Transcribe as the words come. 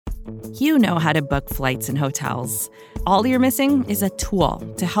You know how to book flights and hotels. All you're missing is a tool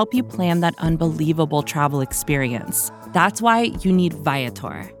to help you plan that unbelievable travel experience. That's why you need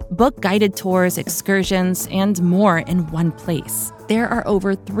Viator. Book guided tours, excursions, and more in one place. There are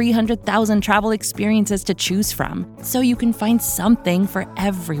over 300,000 travel experiences to choose from, so you can find something for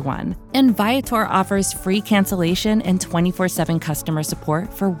everyone. And Viator offers free cancellation and 24/7 customer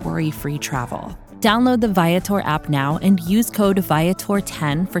support for worry-free travel. Download the Viator app now and use code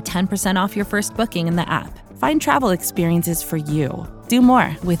Viator10 for 10% off your first booking in the app. Find travel experiences for you. Do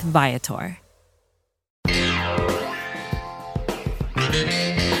more with Viator.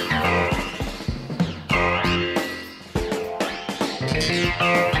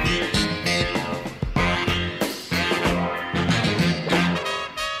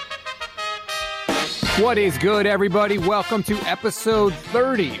 What is good, everybody? Welcome to episode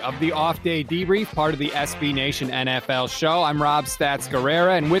 30 of the Off Day Debrief, part of the SB Nation NFL show. I'm Rob Stats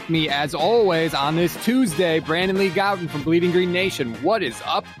Guerrera, and with me, as always, on this Tuesday, Brandon Lee Gouton from Bleeding Green Nation. What is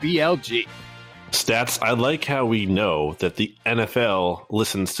up, BLG? Stats, I like how we know that the NFL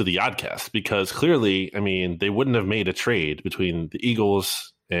listens to the Oddcast, because clearly, I mean, they wouldn't have made a trade between the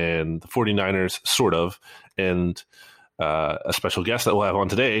Eagles and the 49ers, sort of, and a special guest that we'll have on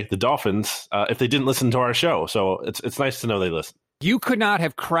today, the Dolphins, if they didn't listen to our show. So it's nice to know they listen. You could not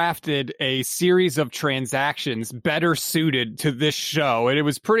have crafted a series of transactions better suited to this show. And it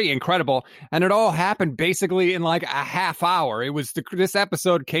was pretty incredible. And it all happened basically in like a half hour. It was this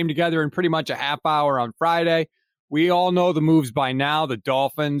episode came together in pretty much a half hour on Friday. We all know the moves by now. The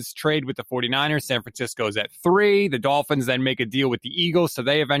Dolphins trade with the 49ers. San Francisco's at 3. The Dolphins then make a deal with the Eagles. So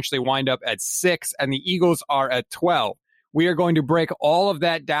they eventually wind up at 6. And the Eagles are at 12. We are going to break all of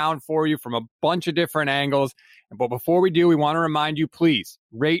that down for you from a bunch of different angles. But before we do, we want to remind you, please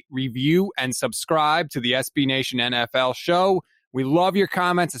rate, review, and subscribe to the SB Nation NFL show. We love your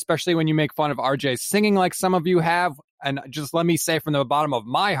comments, especially when you make fun of RJ singing like some of you have. And just let me say from the bottom of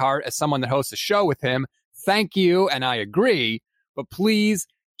my heart, as someone that hosts a show with him, thank you, and I agree. But please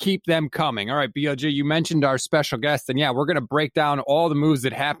keep them coming. All right, BLG, you mentioned our special guest, and yeah, we're going to break down all the moves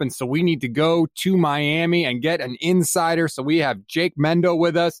that happened. So we need to go to Miami and get an insider. So we have Jake Mendo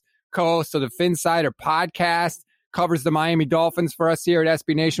with us, co-host of the Finsider podcast, covers the Miami Dolphins for us here at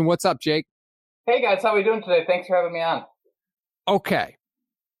SB Nation. What's up, Jake? Hey guys, how are we doing today? Thanks for having me on. Okay.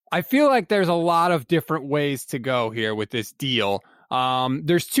 I feel like there's a lot of different ways to go here with this deal.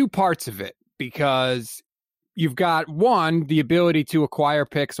 There's two parts of it, because you've got, one, the ability to acquire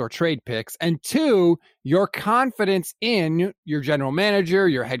picks or trade picks, and two, your confidence in your general manager,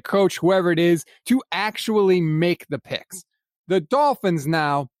 your head coach, whoever it is, to actually make the picks. The Dolphins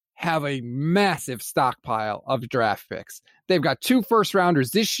now have a massive stockpile of draft picks. They've got 2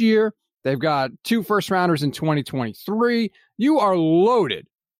 first-rounders this year. They've got 2 first-rounders in 2023. You are loaded.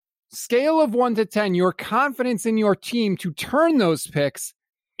 Scale of 1 to 10, your confidence in your team to turn those picks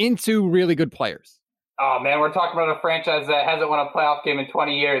into really good players. Oh, man, we're talking about a franchise that hasn't won a playoff game in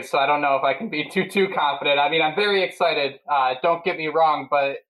 20 years, so I don't know if I can be too confident. I mean, I'm very excited. Don't get me wrong,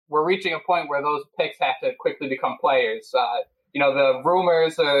 but we're reaching a point where those picks have to quickly become players. The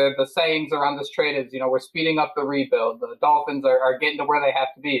rumors, the sayings around this trade is, we're speeding up the rebuild. The Dolphins are getting to where they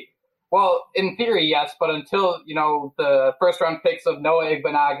have to be. Well, in theory, yes, but until, the first-round picks of Noah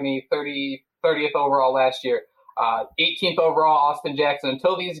Igbenogany, 30th overall last year, 18th overall, Austin Jackson.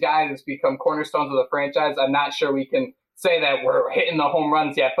 Until these guys become cornerstones of the franchise, I'm not sure we can say that we're hitting the home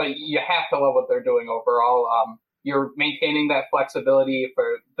runs yet, but you have to love what they're doing overall. You're maintaining that flexibility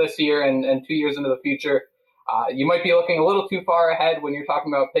for this year and 2 years into the future. You might be looking a little too far ahead when you're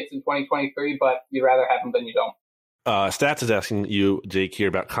talking about picks in 2023, but you'd rather have them than you don't. Stats is asking you, Jake, here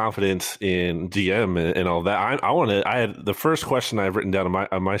about confidence in GM and all that. I had the first question I've written down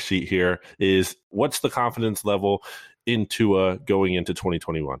on my sheet here is, what's the confidence level in Tua going into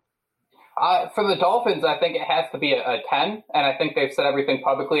 2021? For the Dolphins, I think it has to be a 10, and I think they've said everything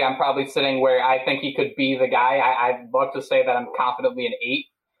publicly. I'm probably sitting where I think he could be the guy. I'd love to say that I'm confidently an 8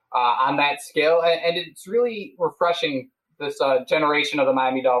 on that scale, and it's really refreshing, this generation of the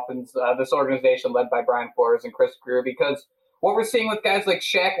Miami Dolphins, this organization led by Brian Flores and Chris Greer, because what we're seeing with guys like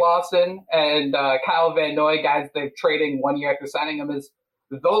Shaq Lawson and Kyle Van Noy, guys they're trading 1 year after signing them, is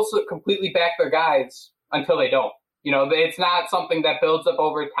those completely back their guys until they don't. It's not something that builds up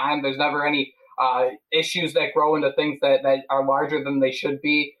over time. There's never any issues that grow into things that are larger than they should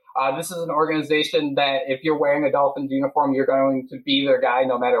be. This is an organization that if you're wearing a Dolphins uniform, you're going to be their guy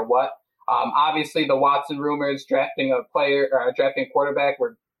no matter what. Obviously, the Watson rumors drafting a quarterback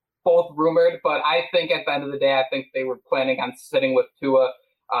were both rumored, but I think at the end of the day, I think they were planning on sitting with Tua.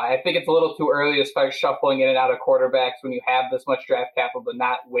 I think it's a little too early to start shuffling in and out of quarterbacks when you have this much draft capital to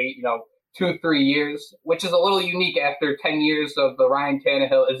not wait, 2-3 years, which is a little unique after 10 years of the Ryan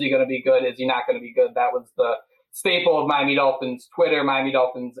Tannehill. Is he going to be good? Is he not going to be good? That was the staple of Miami Dolphins Twitter, Miami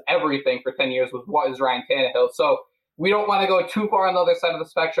Dolphins everything for 10 years was what is Ryan Tannehill. So we don't want to go too far on the other side of the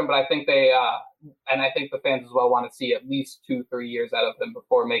spectrum, but I think and I think the fans as well want to see at least 2-3 years out of him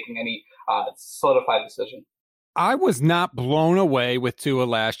before making any solidified decision. I was not blown away with Tua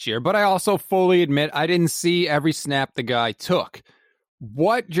last year, but I also fully admit I didn't see every snap the guy took.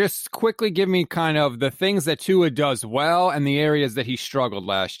 Just quickly give me kind of the things that Tua does well and the areas that he struggled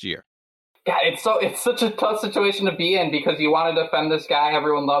last year. God, it's such a tough situation to be in because you want to defend this guy.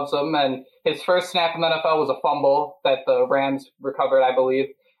 Everyone loves him. And his first snap in the NFL was a fumble that the Rams recovered, I believe.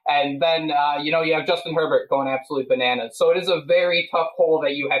 And then, you have Justin Herbert going absolutely bananas. So it is a very tough hole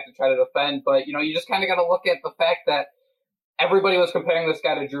that you have to try to defend. But, you just kind of got to look at the fact that everybody was comparing this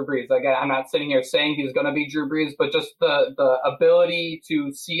guy to Drew Brees. Again, I'm not sitting here saying he's going to be Drew Brees, but just the ability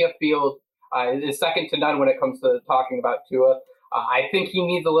to see a field is second to none when it comes to talking about Tua. I think he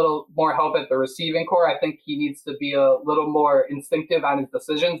needs a little more help at the receiving core. I think he needs to be a little more instinctive on his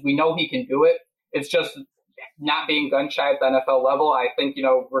decisions. We know he can do it. It's just not being gun shy at the NFL level. I think,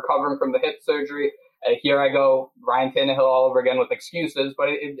 recovering from the hip surgery, here I go, Ryan Tannehill all over again with excuses, but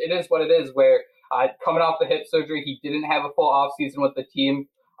it is what it is where coming off the hip surgery, he didn't have a full offseason with the team.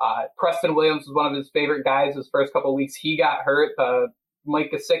 Preston Williams was one of his favorite guys his first couple of weeks. He got hurt.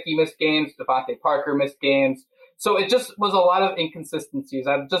 Mike Gesicki missed games. Devontae Parker missed games. So it just was a lot of inconsistencies.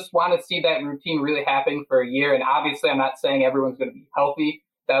 I just want to see that routine really happen for a year. And obviously, I'm not saying everyone's going to be healthy.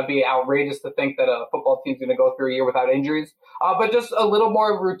 That would be outrageous to think that a football team's going to go through a year without injuries. But just a little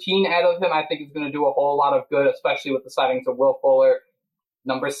more routine out of him, I think, is going to do a whole lot of good, especially with the signings of Will Fuller.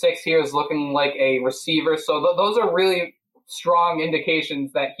 Number 6 here is looking like a receiver. So those are really strong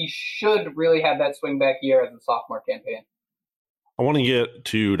indications that he should really have that swing back year as a sophomore campaign. I want to get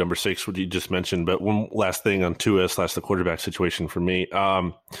to number 6, what you just mentioned, but one last thing on Tua / the quarterback situation for me.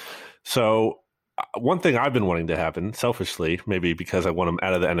 So one thing I've been wanting to happen, selfishly, maybe because I want him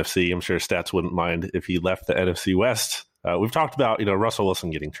out of the NFC. I'm sure Stats wouldn't mind if he left the NFC West. We've talked about, Russell Wilson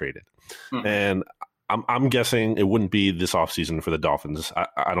getting traded. Mm-hmm. And I'm guessing it wouldn't be this offseason for the Dolphins.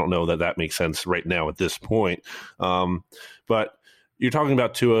 I don't know that makes sense right now at this point. But you're talking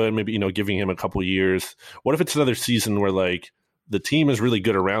about Tua and maybe, giving him a couple years. What if it's another season where, the team is really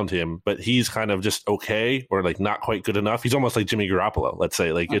good around him, but he's kind of just okay or not quite good enough? He's almost like Jimmy Garoppolo, let's say.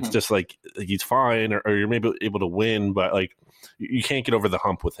 It's just he's fine or you're maybe able to win, but you can't get over the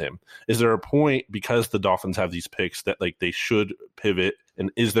hump with him. Is there a point, because the Dolphins have these picks, that they should pivot?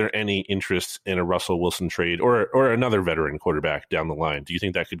 And is there any interest in a Russell Wilson trade or another veteran quarterback down the line? Do you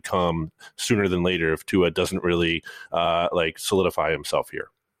think that could come sooner than later if Tua doesn't really solidify himself here?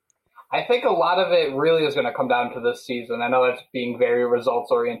 I think a lot of it really is going to come down to this season. I know that's being very results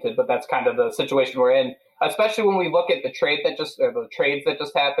oriented, but that's kind of the situation we're in, especially when we look at the trades that just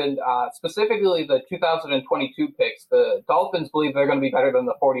happened, specifically the 2022 picks. The Dolphins believe they're going to be better than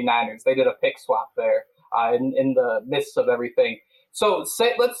the 49ers. They did a pick swap there in the midst of everything. So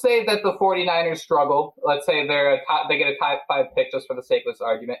let's say that the 49ers struggle. Let's say they get a top 5 pick just for the sake of this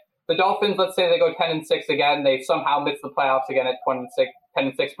argument. The Dolphins, let's say they go 10-6 again. They somehow miss the playoffs again at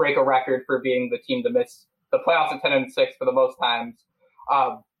 10-6, break a record for being the team to miss the playoffs at 10-6 for the most times.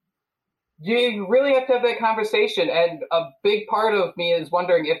 You really have to have that conversation. And a big part of me is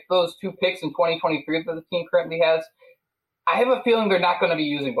wondering if those 2 picks in 2023 that the team currently has, I have a feeling they're not going to be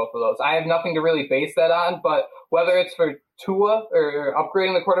using both of those. I have nothing to really base that on, but whether it's for Tua or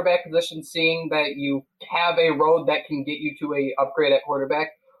upgrading the quarterback position, seeing that you have a road that can get you to a upgrade at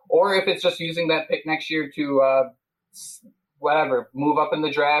quarterback, or if it's just using that pick next year to move up in the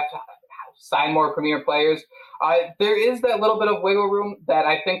draft, sign more premier players. There is that little bit of wiggle room that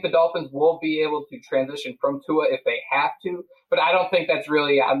I think the Dolphins will be able to transition from Tua if they have to, but I don't think that's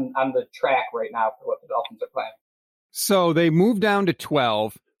really on the track right now for what the Dolphins are planning. So they moved down to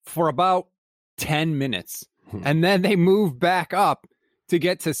 12 for about 10 minutes, and then they move back up to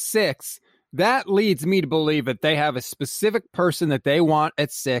get to 6. That leads me to believe that they have a specific person that they want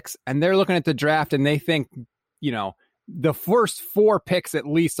at 6, and they're looking at the draft and they think, the first 4 picks at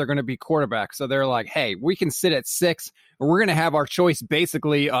least are going to be quarterbacks. So they're like, hey, we can sit at 6 and we're going to have our choice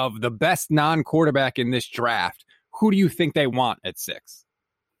basically of the best non-quarterback in this draft. Who do you think they want at 6?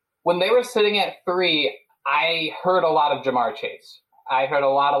 When they were sitting at 3, I heard a lot of Jamar Chase. I heard a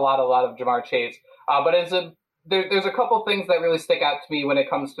lot of Jamar Chase. But there's a couple things that really stick out to me when it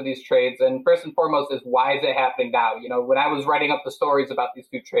comes to these trades. And first and foremost is, why is it happening now? When I was writing up the stories about these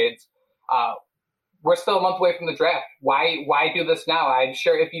 2 trades, we're still a month away from the draft. Why do this now? I'm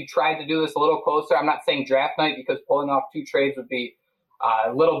sure if you tried to do this a little closer, I'm not saying draft night because pulling off 2 trades would be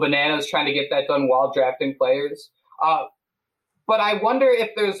little bananas trying to get that done while drafting players. But I wonder if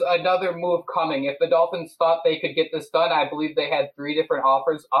there's another move coming. If the Dolphins thought they could get this done, I believe they had 3 different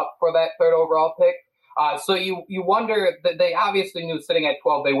offers up for that 3rd overall pick. So you wonder that they obviously knew sitting at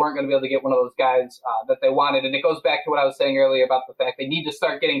 12 they weren't going to be able to get one of those guys that they wanted. And it goes back to what I was saying earlier about the fact they need to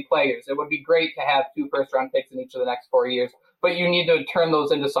start getting players. It would be great to have 2 first-round picks in each of the next 4 years, but you need to turn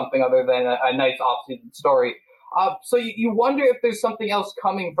those into something other than a nice offseason story. So you wonder if there's something else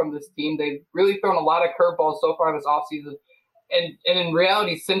coming from this team. They've really thrown a lot of curveballs so far this offseason. And in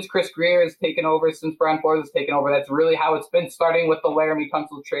reality, since Chris Greer has taken over, since Brian Flores has taken over, that's really how it's been, starting with the Laramie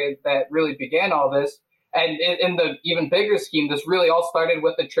Tunsil trade that really began all this. And in the even bigger scheme, this really all started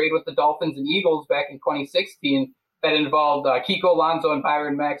with the trade with the Dolphins and Eagles back in 2016 that involved Kiko Alonso and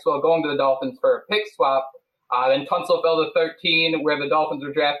Byron Maxwell going to the Dolphins for a pick swap. Then Tunsil fell to 13, where the Dolphins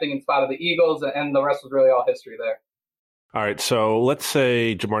were drafting in spot of the Eagles, and the rest was really all history there. All right, so let's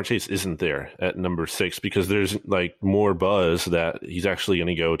say Jamar Chase isn't there at number 6 because there's like more buzz that he's actually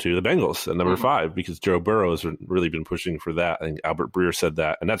going to go to the Bengals at number 5 because Joe Burrow has really been pushing for that. I think Albert Breer said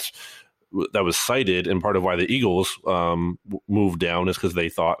that, and that was cited, and part of why the Eagles moved down is because they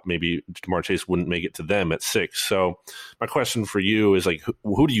thought maybe Jamar Chase wouldn't make it to them at 6. So my question for you is, like,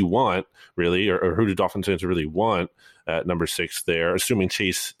 who do you want, really, or who do Dolphins fans really want at number 6 there, assuming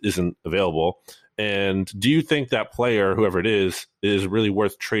Chase isn't available? And do you think that player, whoever it is really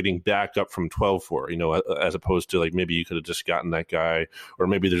worth trading back up from 12 for, as opposed to, like, maybe you could have just gotten that guy, or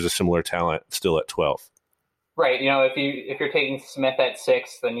maybe there's a similar talent still at 12? Right. If you're taking Smith at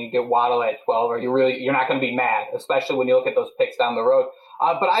 6, then you get Waddle at 12, or you're not going to be mad, especially when you look at those picks down the road.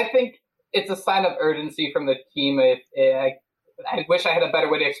 But I think it's a sign of urgency from the team. I wish I had a better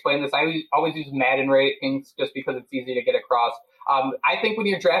way to explain this. I always use Madden ratings just because it's easy to get across. I think when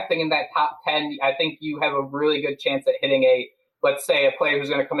you're drafting in that top 10, I think you have a really good chance at hitting let's say, a player who's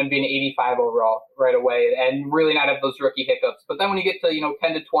going to come and be an 85 overall right away and really not have those rookie hiccups. But then when you get to,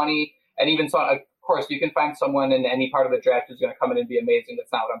 10 to 20, and even so, of course, you can find someone in any part of the draft who's going to come in and be amazing.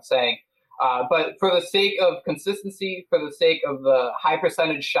 That's not what I'm saying. But for the sake of consistency, for the sake of the high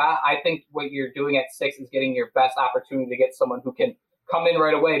percentage shot, I think what you're doing at 6 is getting your best opportunity to get someone who can come in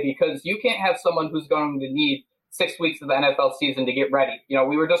right away, because you can't have someone who's going to need 6 weeks of the NFL season to get ready.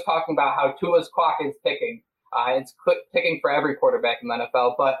 We were just talking about how Tua's clock is ticking. It's ticking for every quarterback in the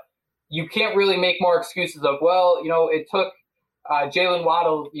NFL, but you can't really make more excuses of, it took Jalen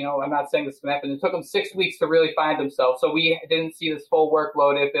Waddle, I'm not saying this can happen. It took him 6 weeks to really find himself. So we didn't see this full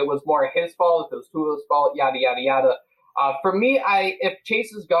workload. If it was more his fault, if it was Tua's fault, yada, yada, yada. For me, if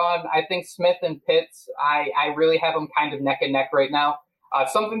Chase is gone, I think Smith and Pitts, I really have them kind of neck and neck right now.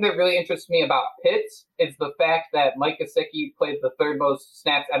 Something that really interests me about Pitts is the fact that Mike Gesicki played the 3rd most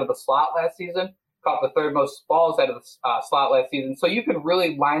snaps out of the slot last season, caught the 3rd most balls out of the slot last season. So you could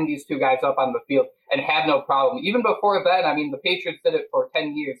really line these 2 guys up on the field and have no problem. Even before that, the Patriots did it for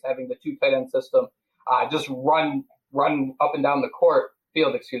 10 years, having the 2 tight end system, just run up and down the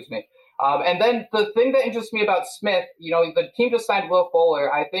field. And then the thing that interests me about Smith, the team just signed Will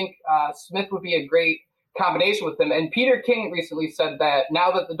Fuller. I think Smith would be a great combination with him. And Peter King recently said that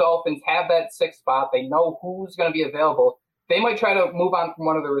now that the Dolphins have that 6th spot, they know who's going to be available. They might try to move on from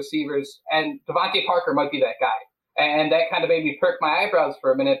one of the receivers, and Devontae Parker might be that guy. And that kind of made me perk my eyebrows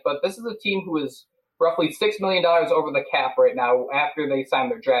for a minute. But this is a team who is roughly $6 million over the cap right now after they sign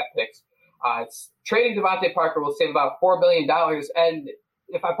their draft picks. Trading Devontae Parker will save about $4 million. And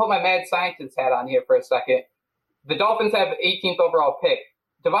if I put my mad scientist hat on here for a second, the Dolphins have 18th overall pick.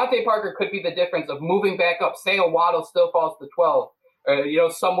 Devontae Parker could be the difference of moving back up. Say a Waddle still falls to 12, or,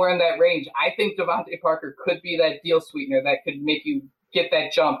 somewhere in that range. I think Devontae Parker could be that deal sweetener that could make you get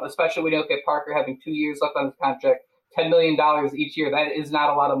that jump, especially when you look at Parker having 2 years left on his contract, $10 million each year. That is not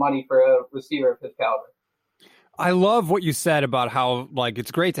a lot of money for a receiver of his caliber. I love what you said about how,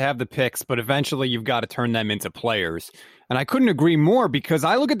 it's great to have the picks, but eventually you've got to turn them into players. And I couldn't agree more, because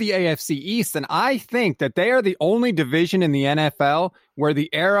I look at the AFC East and I think that they are the only division in the NFL where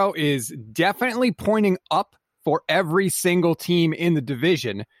the arrow is definitely pointing up for every single team in the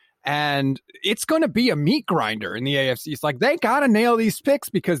division. And it's going to be a meat grinder in the AFC. It's they got to nail these picks,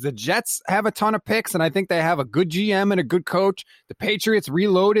 because the Jets have a ton of picks, and I think they have a good GM and a good coach. The Patriots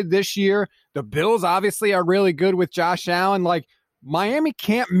reloaded this year. The Bills obviously are really good with Josh Allen. Miami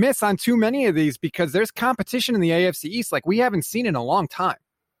can't miss on too many of these, because there's competition in the AFC East we haven't seen in a long time.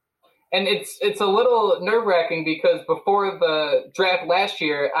 And it's a little nerve-wracking, because before the draft last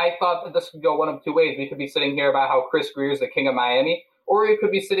year, I thought that this could go one of 2 ways. We could be sitting here about how Chris Greer is the king of Miami, or we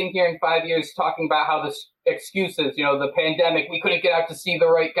could be sitting here in 5 years talking about how this excuses, the pandemic, we couldn't get out to see the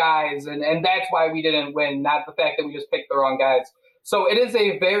right guys, and that's why we didn't win, not the fact that we just picked the wrong guys. So it is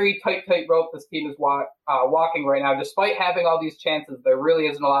a very tight rope this team is walking right now. Despite having all these chances, there really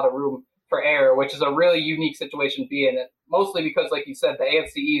isn't a lot of room for error, which is a really unique situation to be in. Mostly because, like you said, the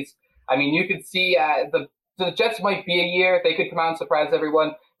AFC East, I mean, you could see the Jets might be a year. They could come out and surprise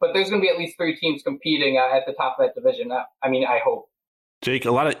everyone, but there's going to be at least 3 teams competing at the top of that division. I hope. Jake,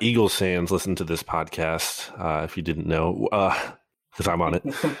 a lot of Eagles fans listen to this podcast, if you didn't know, because I'm on it,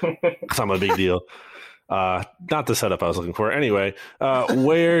 because I'm a big deal. Not the setup I was looking for. Anyway,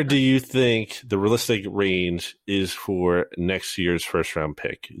 where do you think the realistic range is for next year's first round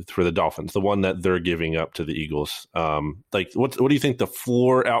pick for the Dolphins, the one that they're giving up to the Eagles? What do you think the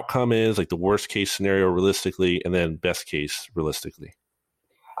floor outcome is, like the worst case scenario realistically, and then best case realistically?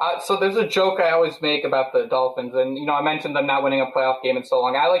 So there's a joke I always make about the Dolphins, and I mentioned them not winning a playoff game in so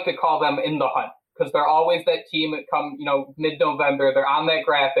long. I like to call them in the hunt, because they're always that team that come, mid-November. They're on that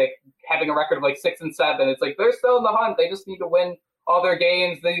graphic, having a record of like 6-7. It's like they're still in the hunt. They just need to win all their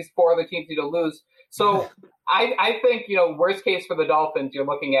games. These 4 other teams need to lose. So I think, worst case for the Dolphins, you're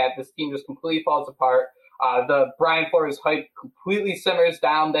looking at this team just completely falls apart. The Brian Flores hype completely simmers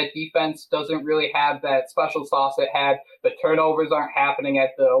down. That defense doesn't really have that special sauce it had. The turnovers aren't happening at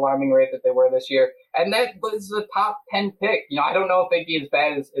the alarming rate that they were this year. And that was a top 10 pick. I don't know if they'd be as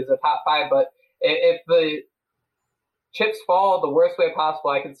bad as a top 5, but if the chips fall the worst way possible,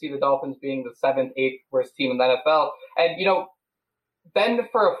 I could see the Dolphins being the 7th, 8th worst team in the NFL. And, then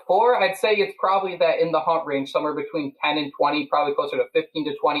for a 4, I'd say it's probably that in the hunt range, somewhere between 10 and 20, probably closer to 15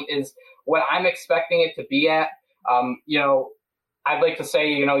 to 20 is what I'm expecting it to be at. I'd like to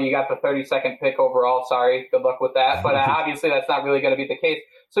say, you got the 32nd pick overall. Sorry, good luck with that. But obviously that's not really going to be the case.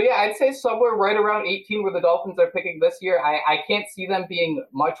 So, yeah, I'd say somewhere right around 18 where the Dolphins are picking this year. I can't see them being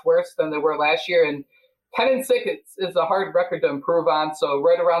much worse than they were last year. And 10-6 is a hard record to improve on. So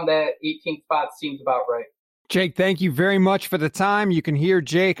right around that 18th spot seems about right. Jake, thank you very much for the time. You can hear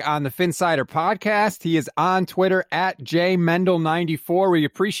Jake on the Finsider podcast. He is on Twitter at JMendel94. We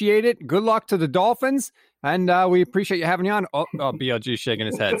appreciate it. Good luck to the Dolphins. And we appreciate you having you on. Oh, BLG shaking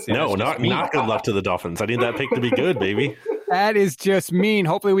his head. See, no, not good luck to the Dolphins. I need that pick to be good, baby. That is just mean.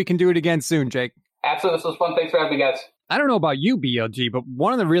 Hopefully we can do it again soon, Jake. Absolutely. This was fun. Thanks for having me, guys. I don't know about you, BLG, but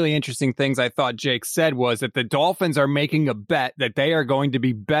one of the really interesting things I thought Jake said was that the Dolphins are making a bet that they are going to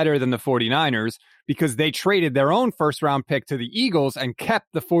be better than the 49ers because they traded their own first-round pick to the Eagles and kept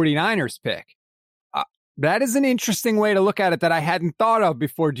the 49ers pick. That is an interesting way to look at it that I hadn't thought of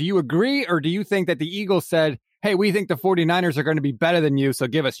before. Do you agree, or do you think that the Eagles said, hey, we think the 49ers are going to be better than you, so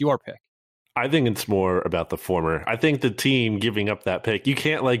give us your pick? I think it's more about the former. I think the team giving up that pick, you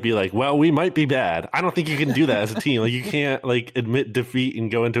can't be like, well, we might be bad. I don't think you can do that as a team. You can't admit defeat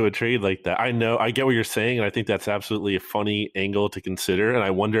and go into a trade like that. I know, I get what you're saying, and I think that's absolutely a funny angle to consider. And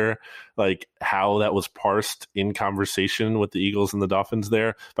I wonder how that was parsed in conversation with the Eagles and the Dolphins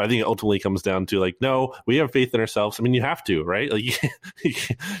there. But I think it ultimately comes down to no, we have faith in ourselves. I mean, you have to, right?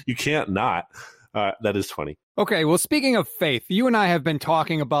 You can't not. That is funny. Okay, well, speaking of faith, you and I have been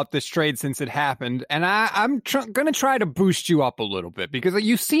talking about this trade since it happened, and I'm going to try to boost you up a little bit because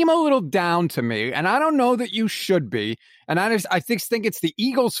you seem a little down to me, and I don't know that you should be, and I think it's the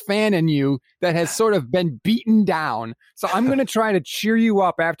Eagles fan in you that has sort of been beaten down, so I'm going to try to cheer you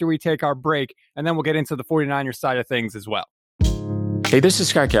up after we take our break, and then we'll get into the 49ers side of things as well. Hey, this is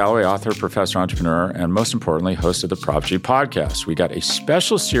Scott Galloway, author, professor, entrepreneur, and most importantly, host of the Prop G podcast. We got a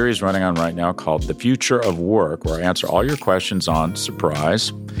special series running on right now called The Future of Work, where I answer all your questions on,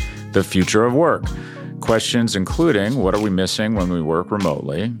 surprise, the future of work. Questions including, what are we missing when we work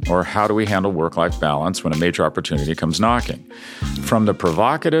remotely? Or how do we handle work-life balance when a major opportunity comes knocking? From the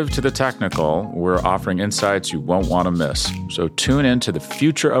provocative to the technical, we're offering insights you won't want to miss. So tune in to The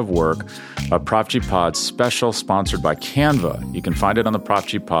Future of Work, a Prop G Pod special sponsored by Canva. You can find it on the Prop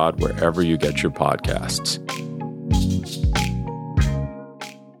G Pod wherever you get your podcasts.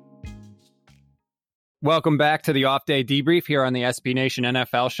 Welcome back to the off-day debrief here on the SB Nation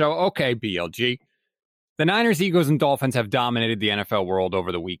NFL show. Okay, BLG. The Niners, Eagles, and Dolphins have dominated the NFL world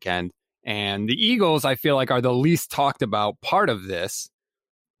over the weekend, and the Eagles, I feel like, are the least talked about part of this.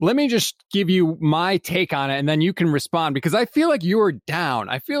 Let me just give you my take on it, and then you can respond, because I feel like you are down.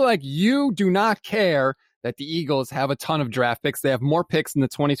 I feel like you do not care that the Eagles have a ton of draft picks. They have more picks in the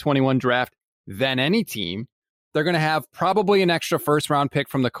 2021 draft than any team. They're going to have probably an extra first-round pick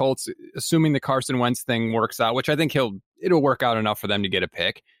from the Colts, assuming the Carson Wentz thing works out, which I think it'll work out enough for them to get a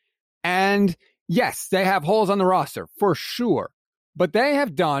pick. And yes, they have holes on the roster, for sure. But they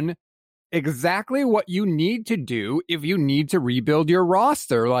have done exactly what you need to do if you need to rebuild your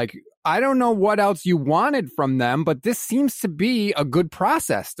roster. Like, I don't know what else you wanted from them, but this seems to be a good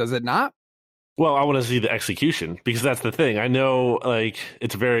process, does it not? Well, I want to see the execution, because that's the thing. I know, like,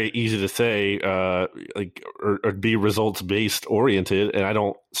 it's very easy to say, or be results based oriented, and I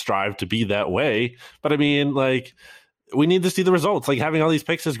don't strive to be that way. But I mean, like, we need to see the results. Like, having all these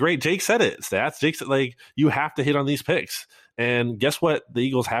picks is great. Jake said it. Jake said, like, you have to hit on these picks. And guess what? The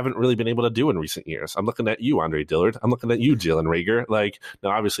Eagles haven't really been able to do in recent years. I'm looking at you, Andre Dillard. I'm looking at you, Jalen Reagor. Like, now,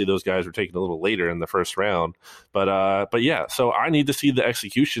 obviously, those guys were taken a little later in the first round. But yeah, so I need to see the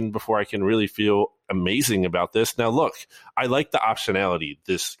execution before I can really feel amazing about this. Now, look, I like the optionality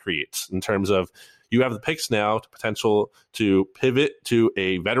this creates in terms of you have the picks now to potential to pivot to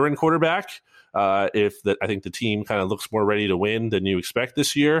a veteran quarterback. I think the team kind of looks more ready to win than you expect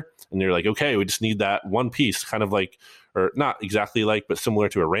this year. And you're like, okay, we just need that one piece, kind of like, or not exactly like, but similar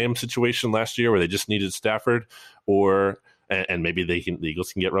to a Rams situation last year where they just needed Stafford, and maybe the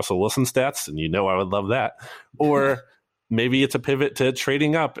Eagles can get Russell Wilson stats, and I would love that. Or maybe it's a pivot to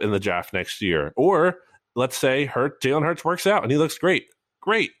trading up in the draft next year. Or let's say Jalen Hurts works out and he looks great.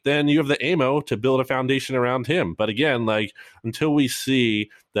 Great. Then you have the ammo to build a foundation around him. But again, like, until we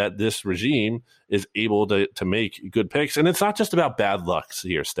see that this regime is able to make good picks, and it's not just about bad luck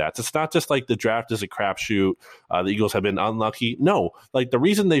here, Stats. It's not just like the draft is a crapshoot. The Eagles have been unlucky. No, like, the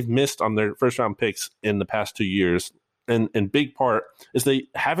reason they've missed on their first round picks in the past 2 years, and in big part, is they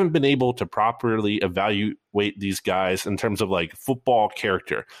haven't been able to properly evaluate these guys in terms of like football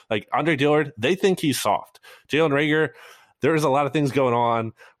character. Like Andre Dillard, they think he's soft. Jalen Reagor, there's a lot of things going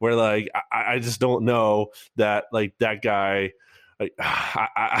on where, like, I just don't know that, like, that guy, like,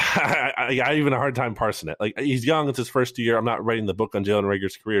 I even a hard time parsing it. Like, he's young. It's his first year. I'm not writing the book on Jalen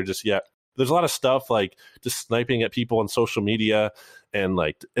Reagor's career just yet. There's a lot of stuff, like, just sniping at people on social media and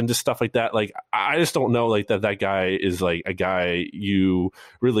just stuff like that. Like, I just don't know, like, that guy is, like, a guy you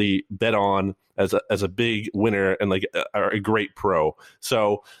really bet on as a big winner and, like, a great pro.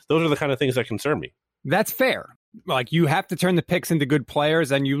 So those are the kind of things that concern me. That's fair. Like, you have to turn the picks into good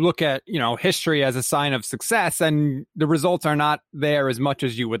players, and you look at, history as a sign of success, and the results are not there as much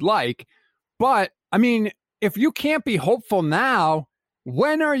as you would like. But, I mean, if you can't be hopeful now,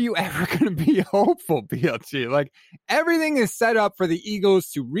 when are you ever going to be hopeful, BLG? Like, everything is set up for the Eagles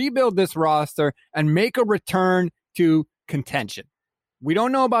to rebuild this roster and make a return to contention. We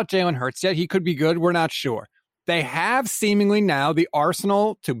don't know about Jalen Hurts yet. He could be good. We're not sure. They have seemingly now the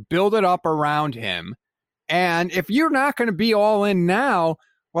arsenal to build it up around him. And if you're not going to be all in now,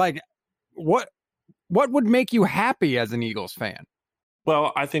 like, what would make you happy as an Eagles fan?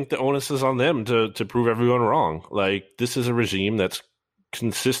 Well, I think the onus is on them to prove everyone wrong. Like, this is a regime that's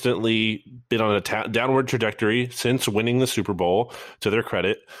consistently been on a downward trajectory since winning the Super Bowl, to their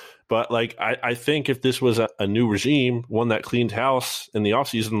credit. But, like, I think if this was a new regime, one that cleaned house in the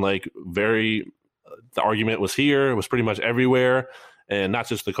offseason, like, the argument was here, it was pretty much everywhere. And not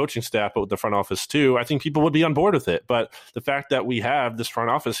just the coaching staff, but with the front office too, I think people would be on board with it. But the fact that we have this front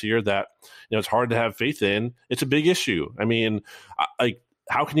office here that, it's hard to have faith in, it's a big issue. I mean, like,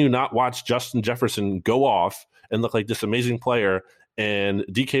 how can you not watch Justin Jefferson go off and look like this amazing player, and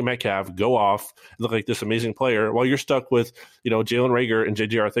DK Metcalf go off and look like this amazing player, while you're stuck with, Jalen Reagor and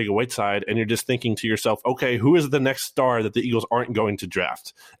JJ Arcega-Whiteside, and you're just thinking to yourself, okay, who is the next star that the Eagles aren't going to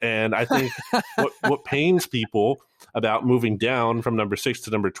draft? And I think what pains people about moving down from number 6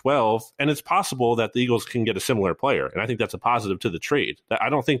 to number 12, and it's possible that the Eagles can get a similar player, and I think that's a positive to the trade. I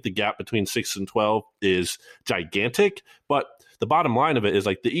don't think the gap between 6 and 12 is gigantic, but the bottom line of it is,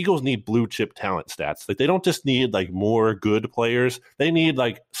 like, the Eagles need blue chip talent, Stats. Like, they don't just need, like, more good players. They need,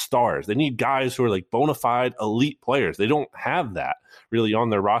 like, stars. They need guys who are, like, bona fide elite players. They don't have that really on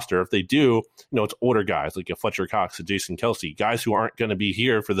their roster. If they do, it's older guys like a Fletcher Cox, a Jason Kelsey, guys who aren't going to be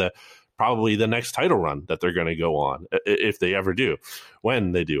here for probably the next title run that they're going to go on, if they ever do,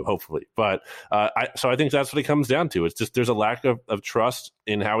 when they do, hopefully. But so I think that's what it comes down to. It's just there's a lack of trust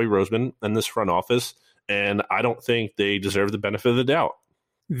in Howie Roseman and this front office, and I don't think they deserve the benefit of the doubt.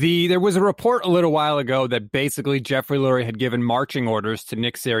 There was a report a little while ago that basically Jeffrey Lurie had given marching orders to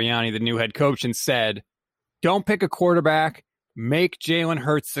Nick Sirianni, the new head coach, and said, don't pick a quarterback, make Jalen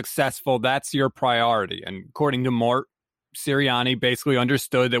Hurts successful. That's your priority. And according to Mort, Sirianni basically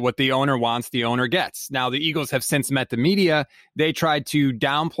understood that what the owner wants, the owner gets. Now, the Eagles have since met the media. They tried to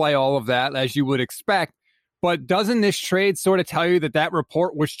downplay all of that, as you would expect. But doesn't this trade sort of tell you that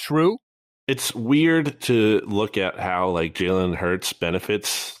report was true? It's weird to look at how, like, Jalen Hurts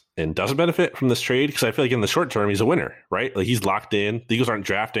benefits and doesn't benefit from this trade, because I feel like in the short term, he's a winner, right? Like he's locked in. The Eagles aren't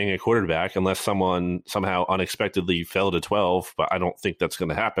drafting a quarterback unless someone somehow unexpectedly fell to 12, but I don't think that's going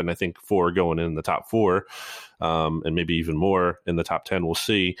to happen. I think 4 going in the top 4, and maybe even more in the top 10. We'll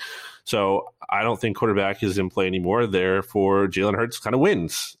see. So I don't think quarterback is in play anymore. Therefore, Jalen Hurts kind of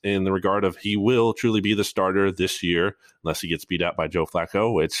wins in the regard of he will truly be the starter this year, unless he gets beat out by Joe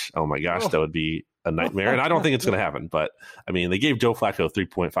Flacco, which, oh my gosh, that would be a nightmare. And I don't think it's going to happen. But, I mean, they gave Joe Flacco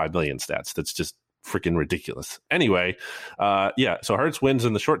 3.5 million stats. That's just freaking ridiculous. Anyway, so Hurts wins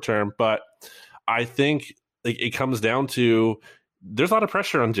in the short term. But I think it comes down to there's a lot of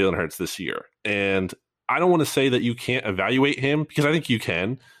pressure on Jalen Hurts this year. And I don't want to say that you can't evaluate him, because I think you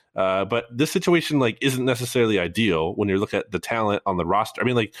can. But this situation isn't necessarily ideal when you look at the talent on the roster. I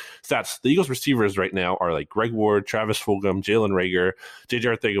mean, stats, the Eagles receivers right now are Greg Ward, Travis Fulgham, Jalen Reagor, J.J.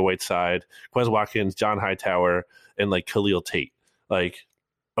 Arcega-Whiteside, Quez Watkins, John Hightower, and Khalil Tate.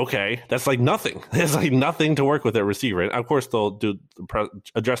 Okay, that's nothing. There's nothing to work with at receiver. And of course, they'll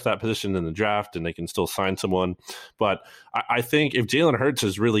address that position in the draft, and they can still sign someone. But I think if Jalen Hurts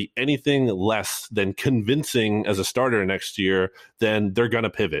is really anything less than convincing as a starter next year, then they're going to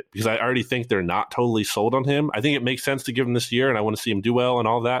pivot, because I already think they're not totally sold on him. I think it makes sense to give him this year, and I want to see him do well and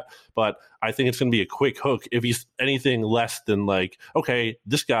all that. But I think it's going to be a quick hook if he's anything less than okay,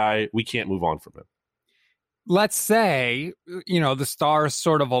 this guy, we can't move on from him. Let's say, the stars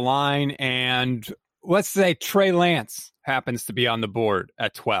sort of align, and let's say Trey Lance happens to be on the board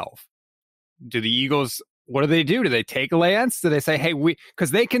at 12. Do the Eagles, what do they do? Do they take Lance? Do they say, hey, because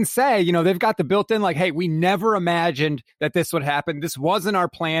they can say, they've got the built-in, hey, we never imagined that this would happen. This wasn't our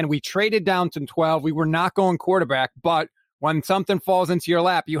plan. We traded down to 12. We were not going quarterback, but when something falls into your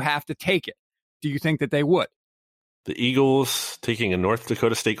lap, you have to take it. Do you think that they would? The Eagles taking a North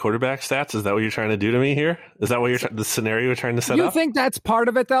Dakota State quarterback stats? Is that what you're trying to do to me here? Is that what the scenario you're trying to set up? You think that's part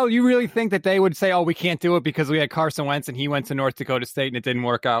of it, though? You really think that they would say, oh, we can't do it because we had Carson Wentz and he went to North Dakota State and it didn't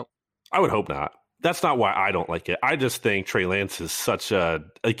work out? I would hope not. That's not why I don't like it. I just think Trey Lance is such a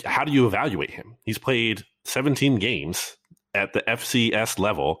how do you evaluate him? He's played 17 games at the FCS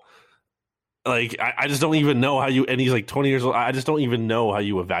level. I just don't even know how you, and he's 20 years old. I just don't even know how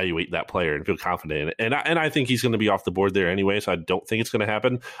you evaluate that player and feel confident in it. And I think he's going to be off the board there anyway, so I don't think it's going to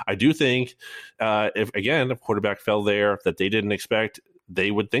happen. I do think if quarterback fell there that they didn't expect, they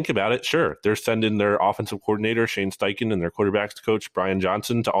would think about it. Sure, they're sending their offensive coordinator, Shane Steichen, and their quarterbacks coach, Brian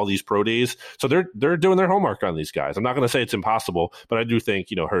Johnson, to all these pro days. So they're doing their homework on these guys. I'm not going to say it's impossible, but I do think,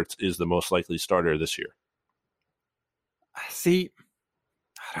 Hurts is the most likely starter this year. See,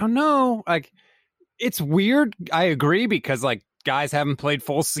 I don't know. It's weird. I agree, because guys haven't played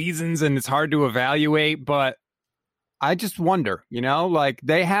full seasons and it's hard to evaluate, but I just wonder,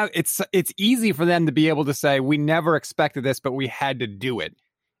 they have, it's easy for them to be able to say, we never expected this, but we had to do it.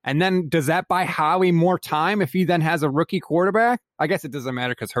 And then does that buy Howie more time if he then has a rookie quarterback? I guess it doesn't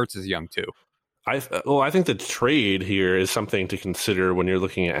matter because Hurts is young too. I think the trade here is something to consider when you're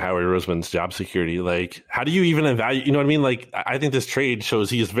looking at Howie Roseman's job security. How do you even evaluate? You know what I mean? I think this trade shows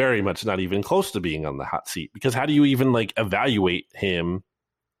he is very much not even close to being on the hot seat, because how do you even evaluate him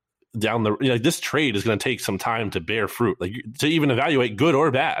down the this trade is going to take some time to bear fruit, to even evaluate good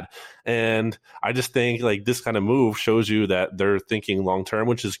or bad. And I just think this kind of move shows you that they're thinking long term,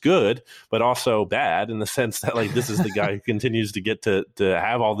 which is good, but also bad in the sense that this is the guy who continues to get to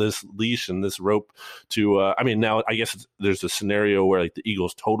have all this leash and this rope to now I guess there's a scenario where the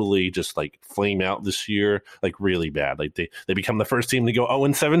Eagles totally just flame out this year, really bad, they become the first team to go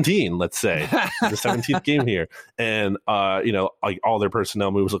 0-17, let's say the 17th game here, and all their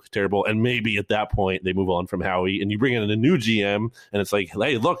personnel moves look terrible, and maybe at that point they move on from Howie and you bring in a new GM and it's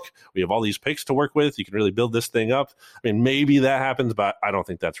hey, look, we have all these picks to work with. You can really build this thing up. Maybe that happens, but I don't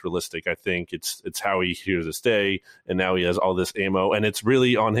think that's realistic. I think it's Howie here to stay, and now he has all this ammo, and it's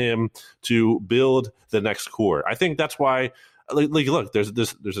really on him to build the next core. I think that's why. Look, there's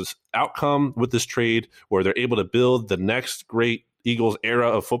this outcome with this trade where they're able to build the next great Eagles era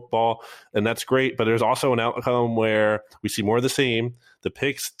of football, and that's great. But there's also an outcome where we see more of the same. The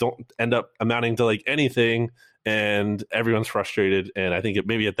picks don't end up amounting to anything, and everyone's frustrated. And I think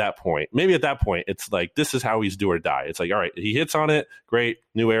maybe at that point, it's this is how he's do or die. It's all right, he hits on it, great,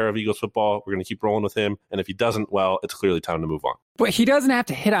 new era of Eagles football. We're going to keep rolling with him. And if he doesn't, well, it's clearly time to move on. But he doesn't have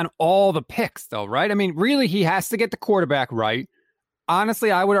to hit on all the picks, though, right? Really, he has to get the quarterback right.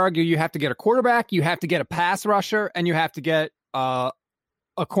 Honestly, I would argue you have to get a quarterback, you have to get a pass rusher, and you have to get a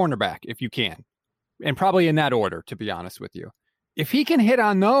cornerback if you can. And probably in that order, to be honest with you. If he can hit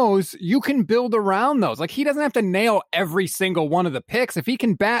on those, you can build around those. He doesn't have to nail every single one of the picks. If he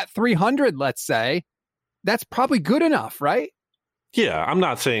can bat 300, let's say, that's probably good enough, right? Yeah, I'm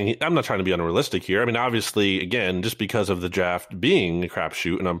not trying to be unrealistic here. I mean, obviously, again, just because of the draft being a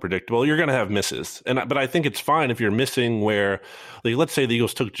crapshoot and unpredictable, you're going to have misses. But I think it's fine if you're missing where, like, let's say the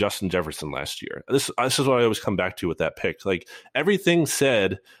Eagles took Justin Jefferson last year. This is what I always come back to with that pick. Like, everything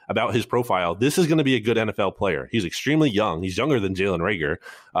said about his profile, this is going to be a good NFL player. He's extremely young. He's younger than Jalen Reagor.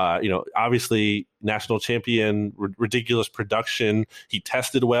 Obviously, national champion, ridiculous production. He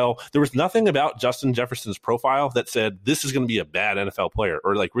tested well. There was nothing about Justin Jefferson's profile that said this is going to be a bad NFL player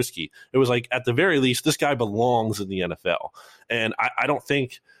or like risky. It was like, at the very least, this guy belongs in the NFL. And I don't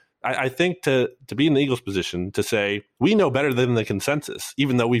think, I think to be in the Eagles position to say, we know better than the consensus,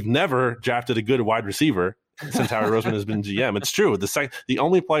 even though we've never drafted a good wide receiver since Howie Roseman has been GM. It's true. The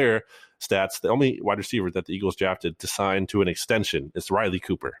only player the only wide receiver that the Eagles drafted to sign to an extension is Riley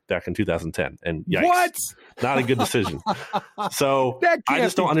Cooper back in 2010. And yikes, what? Not a good decision. So I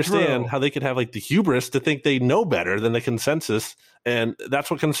just don't understand how they could have like the hubris to think they know better than the consensus. And that's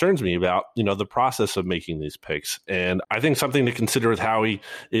what concerns me about, the process of making these picks. And I think something to consider with Howie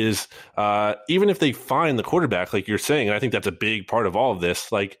is even if they find the quarterback, like you're saying, and I think that's a big part of all of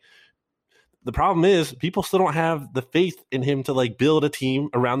this, like, the problem is people still don't have the faith in him to like build a team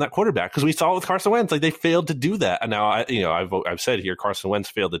around that quarterback, because we saw it with Carson Wentz. Like, they failed to do that. And now I've said here Carson Wentz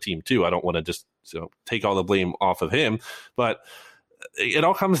failed the team too. I don't want to just take all the blame off of him, but it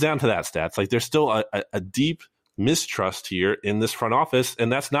all comes down to that stats. Like, there's still a deep mistrust here in this front office,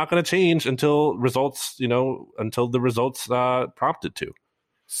 and that's not going to change until the results prompt it to.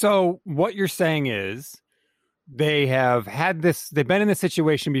 So what you're saying is, they've been in this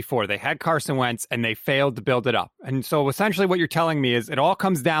situation before. They had Carson Wentz and they failed to build it up. And so essentially what you're telling me is it all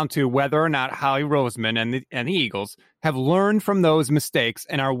comes down to whether or not Howie Roseman and the Eagles have learned from those mistakes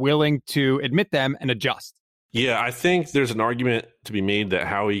and are willing to admit them and adjust. Yeah, I think there's an argument to be made that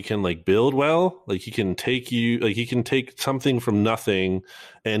Howie can like build well. Like, he can take something from nothing,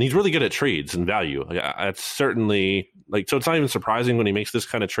 and he's really good at trades and value. It's certainly like, so it's not even surprising when he makes this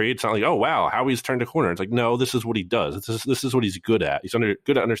kind of trade. It's not like, oh wow, Howie's turned a corner. It's like, no, this is what he does. This is what he's good at. He's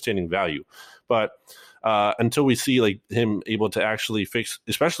good at understanding value. But until we see like him able to actually fix,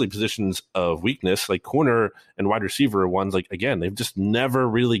 especially positions of weakness, like corner and wide receiver ones, like, again, they've just never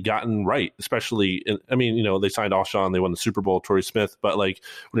really gotten right. Especially, they signed Alshon, they won the Super Bowl, Torrey Smith, but like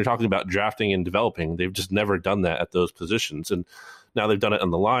when you're talking about drafting and developing, they've just never done that at those positions. And now they've done it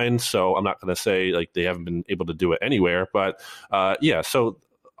on the line, so I'm not going to say like they haven't been able to do it anywhere. But so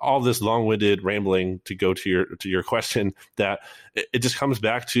all this long-winded rambling to go to your question, that it just comes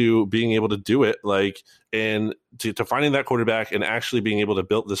back to being able to do it, like, and to finding that quarterback and actually being able to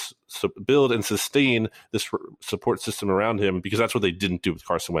build and sustain this support system around him, because that's what they didn't do with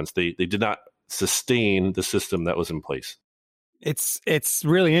Carson Wentz. They did not sustain the system that was in place. It's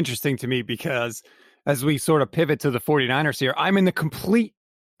really interesting to me, because as we sort of pivot to the 49ers here, I'm in the complete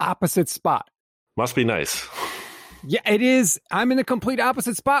opposite spot. Must be nice. Yeah, it is. I'm in the complete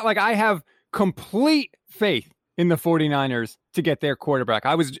opposite spot. Like, I have complete faith in the 49ers to get their quarterback.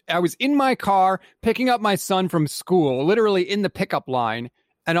 I was in my car picking up my son from school, literally in the pickup line,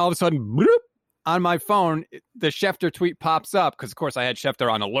 and all of a sudden, bloop, on my phone, the Schefter tweet pops up, because, of course, I had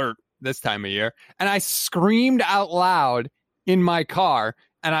Schefter on alert this time of year, and I screamed out loud in my car,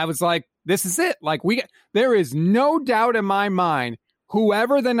 and I was like, this is it. Like, there is no doubt in my mind,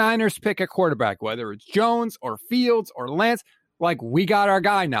 whoever the Niners pick a quarterback, whether it's Jones or Fields or Lance, like, we got our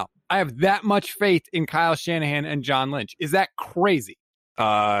guy now. I have that much faith in Kyle Shanahan and John Lynch. Is that crazy?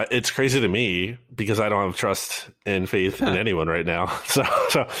 It's crazy to me, because I don't have trust and faith in anyone right now. So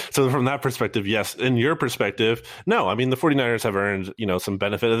from that perspective, yes. In your perspective, no. I mean, the 49ers have earned, some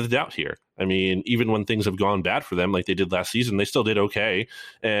benefit of the doubt here. I mean, even when things have gone bad for them, like they did last season, they still did okay.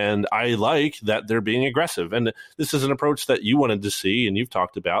 And I like that they're being aggressive. And this is an approach that you wanted to see and you've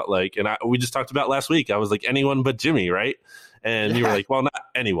talked about, like, and we just talked about last week. I was like, anyone but Jimmy, right? And you were like, well, not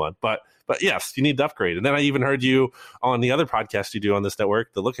anyone, but yes, you need to upgrade. And then I even heard you on the other podcast you do on this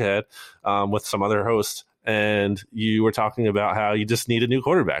network, The Look Ahead, with some other hosts, and you were talking about how you just need a new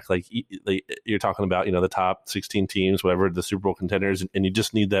quarterback. Like, you're talking about, the top 16 teams, whatever, the Super Bowl contenders, and you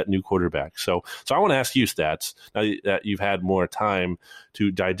just need that new quarterback. So I want to ask you, Stats, now that you've had more time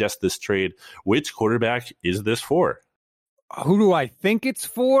to digest this trade, which quarterback is this for? Who do I think it's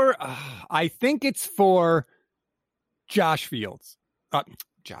for? I think it's for Josh Fields.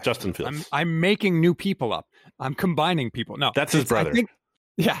 Justin Fields. I'm making new people up. I'm combining people. No, that's his brother.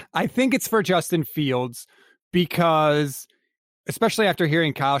 I think it's for Justin Fields, because especially after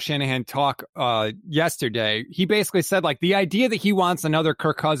hearing Kyle Shanahan talk yesterday, he basically said, like, the idea that he wants another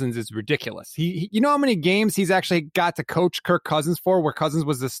Kirk Cousins is ridiculous. He you know how many games he's actually got to coach Kirk Cousins for, where Cousins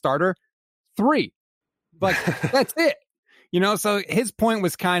was the starter? 3. Like, that's it. So his point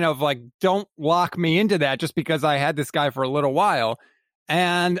was kind of like, don't lock me into that just because I had this guy for a little while.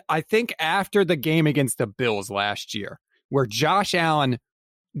 And I think after the game against the Bills last year, where Josh Allen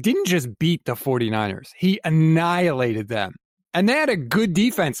didn't just beat the 49ers, he annihilated them. And they had a good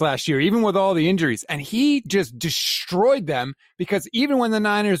defense last year, even with all the injuries. And he just destroyed them because even when the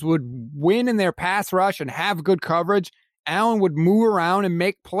Niners would win in their pass rush and have good coverage, Allen would move around and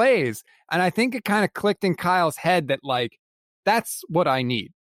make plays. And I think it kind of clicked in Kyle's head that, like, that's what I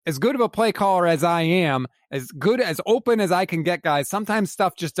need. As good of a play caller as I am, as good, as open as I can get guys, sometimes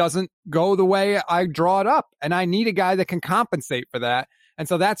stuff just doesn't go the way I draw it up. And I need a guy that can compensate for that. And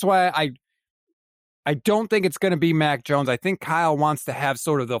so that's why I don't think it's going to be Mac Jones. I think Kyle wants to have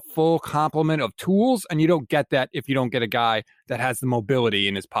sort of the full complement of tools, and you don't get that if you don't get a guy that has the mobility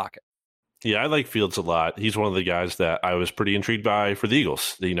in his pocket. Yeah, I like Fields a lot. He's one of the guys that I was pretty intrigued by for the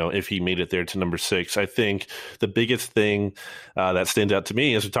Eagles, if he made it there to number 6. I think the biggest thing that stands out to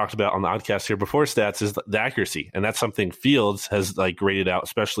me, as we talked about on the podcast here before stats, is the accuracy. And that's something Fields has graded out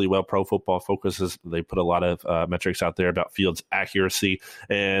especially well. Pro Football Focus, they put a lot of metrics out there about Fields' accuracy.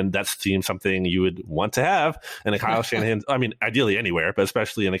 And that seems something you would want to have in a Kyle Shanahan, ideally anywhere, but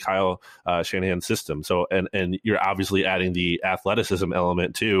especially in a Kyle Shanahan system. So, and you're obviously adding the athleticism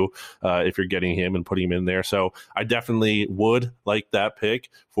element too, if you're getting him and putting him in there. So I definitely would like that pick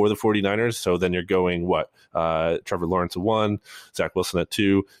for the 49ers. So then you're going Trevor Lawrence at 1, Zach Wilson at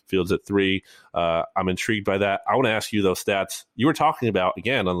 2, Fields at 3. I'm intrigued by that. I want to ask you those stats. You were talking about,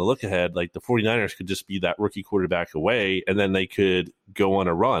 again, on the look ahead, like the 49ers could just be that rookie quarterback away, and then they could go on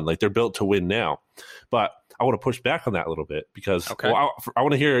a run. Like, they're built to win now. But I want to push back on that a little bit because I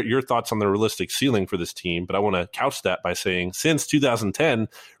want to hear your thoughts on the realistic ceiling for this team, but I want to couch that by saying since 2010,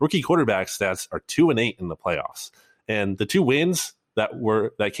 rookie quarterback stats are 2-8 in the playoffs. And the 2 wins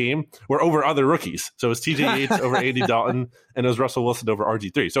that came were over other rookies. So it was TJ Yates over Andy Dalton, and it was Russell Wilson over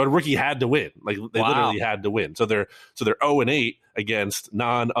RG3. So a rookie had to win. Like, they literally had to win. So they're 0-8 against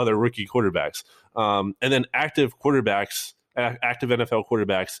non-other rookie quarterbacks. And then active NFL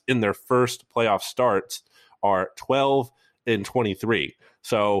quarterbacks in their first playoff starts are 12-23.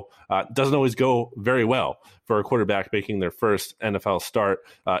 So it doesn't always go very well for a quarterback making their first NFL start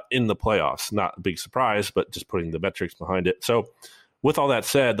in the playoffs. Not a big surprise, but just putting the metrics behind it. So with all that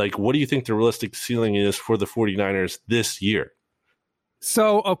said, what do you think the realistic ceiling is for the 49ers this year?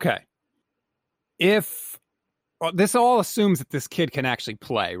 So, okay. This all assumes that this kid can actually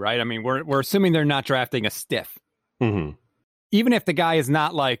play, right? I mean, we're assuming they're not drafting a stiff. Mm-hmm. Even if the guy is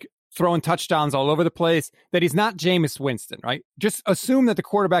not throwing touchdowns all over the place, that he's not Jameis Winston, right? Just assume that the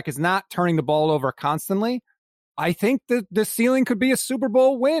quarterback is not turning the ball over constantly. I think that the ceiling could be a Super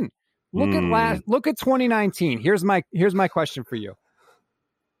Bowl win. Look at 2019. Here's my question for you.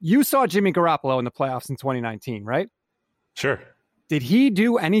 You saw Jimmy Garoppolo in the playoffs in 2019, right? Sure. Did he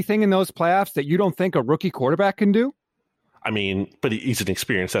do anything in those playoffs that you don't think a rookie quarterback can do? I mean, but he's an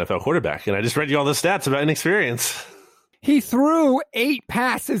experienced NFL quarterback, and I just read you all the stats about inexperience. He threw 8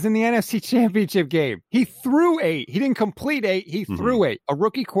 passes in the NFC Championship game. He threw 8. He didn't complete 8. He threw 8. A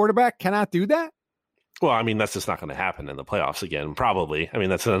rookie quarterback cannot do that? Well, I mean, that's just not going to happen in the playoffs again, probably. I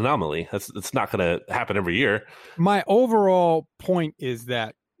mean, that's an anomaly. It's not going to happen every year. My overall point is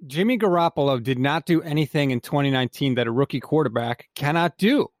that Jimmy Garoppolo did not do anything in 2019 that a rookie quarterback cannot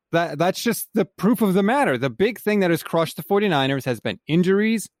do. That's just the proof of the matter. The big thing that has crushed the 49ers has been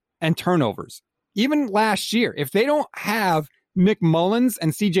injuries and turnovers. Even last year, if they don't have Nick Mullins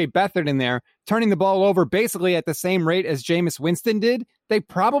and CJ Beathard in there turning the ball over basically at the same rate as Jameis Winston did, they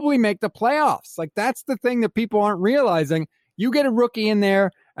probably make the playoffs. That's the thing that people aren't realizing. You get a rookie in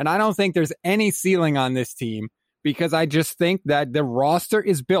there, and I don't think there's any ceiling on this team because I just think that the roster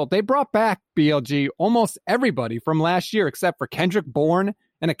is built. They brought back, BLG, almost everybody from last year except for Kendrick Bourne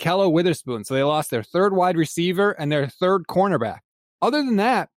and Akello Witherspoon. So they lost their 3rd wide receiver and their 3rd cornerback. Other than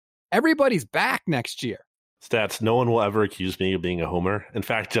that, everybody's back next year. Stats, no one will ever accuse me of being a homer. In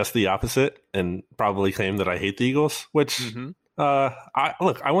fact, just the opposite, and probably claim that I hate the Eagles, which I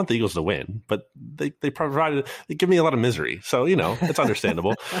want the Eagles to win, but they give me a lot of misery. So, it's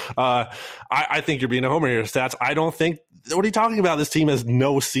understandable. I think you're being a homer here, Stats. I don't think, what are you talking about? This team has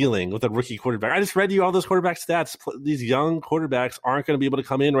no ceiling with a rookie quarterback. I just read you all those quarterback stats. These young quarterbacks aren't going to be able to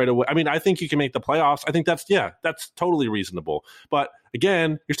come in right away. I mean, I think you can make the playoffs. I think that's totally reasonable. But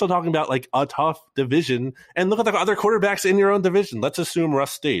again, you're still talking about a tough division, and look at the other quarterbacks in your own division. Let's assume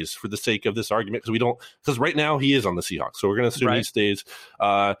Russ stays for the sake of this argument, because right now he is on the Seahawks. So we're going to assume he stays.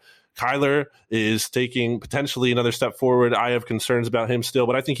 Kyler is taking potentially another step forward. I have concerns about him still,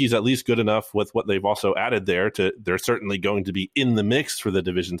 but I think he's at least good enough with what they've also added there. They're certainly going to be in the mix for the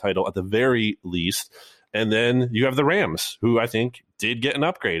division title at the very least. And then you have the Rams, who I think did get an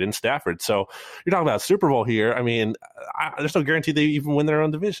upgrade in Stafford. So you're talking about Super Bowl here. I mean, there's no guarantee they even win their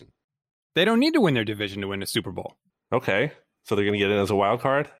own division. They don't need to win their division to win a Super Bowl. Okay. So they're going to get in as a wild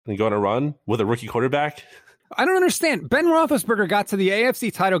card and go on a run with a rookie quarterback? I don't understand. Ben Roethlisberger got to the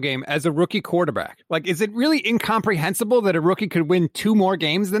AFC title game as a rookie quarterback. Like, is it really incomprehensible that a rookie could win 2 more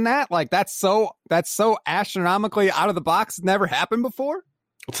games than that? Like, that's so astronomically out of the box. It's never happened before.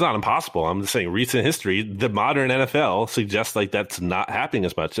 It's not impossible. I'm just saying recent history, the modern NFL suggests like that's not happening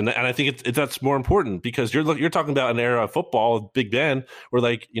as much. And I think that's more important because you're talking about an era of football with Big Ben where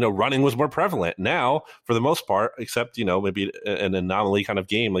like, running was more prevalent. Now, for the most part, except, maybe an anomaly kind of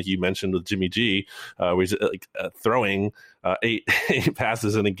game like you mentioned with Jimmy G, where he's throwing 8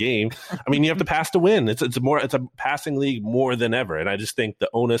 passes in a game. I mean, you have to pass to win. It's a passing league more than ever. And I just think the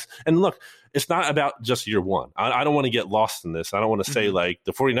onus, and look, it's not about just year one. I don't want to get lost in this. I don't want to say like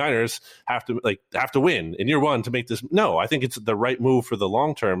the 49ers have to win in year one to make this. No, I think it's the right move for the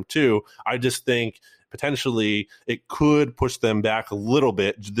long term too. I just think potentially it could push them back a little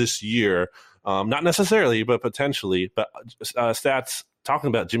bit this year. Not necessarily, but potentially. But stats talking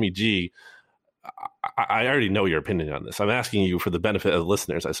about Jimmy G, I already know your opinion on this. I'm asking you for the benefit of the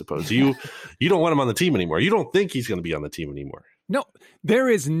listeners, I suppose. You don't want him on the team anymore. You don't think he's going to be on the team anymore. No, there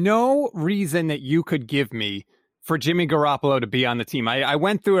is no reason that you could give me for Jimmy Garoppolo to be on the team. I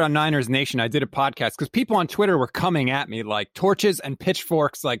went through it on Niners Nation. I did a podcast because people on Twitter were coming at me like torches and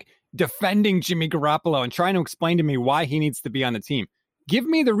pitchforks, like defending Jimmy Garoppolo and trying to explain to me why he needs to be on the team. Give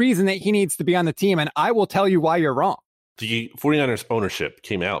me the reason that he needs to be on the team, and I will tell you why you're wrong. The 49ers ownership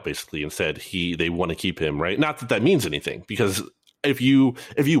came out basically and said they want to keep him, right? Not that means anything, because if you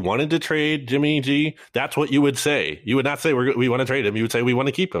wanted to trade Jimmy G, that's what you would say. You would not say we want to trade him. You would say we want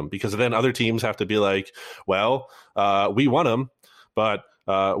to keep him, because then other teams have to be like, well, we want him, but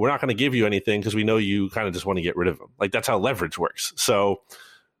we're not going to give you anything because we know you kind of just want to get rid of him. Like, that's how leverage works. So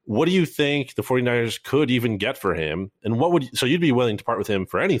what do you think the 49ers could even get for him? And so you'd be willing to part with him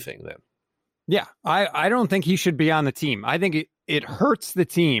for anything then? Yeah, I don't think he should be on the team. I think it hurts the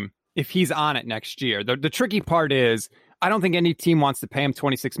team if he's on it next year. The tricky part is I don't think any team wants to pay him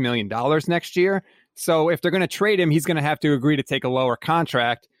 $26 million next year. So if they're going to trade him, he's going to have to agree to take a lower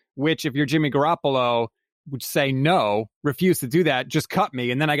contract, which if you're Jimmy Garoppolo would say no, refuse to do that, just cut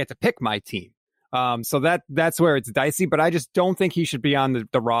me, and then I get to pick my team. So that's where it's dicey, but I just don't think he should be on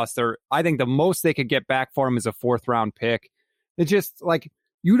the roster. I think the most they could get back for him is a 4th-round pick. It's just like,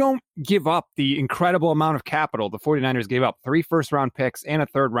 you don't give up the incredible amount of capital the 49ers gave up, 3 first-round picks and a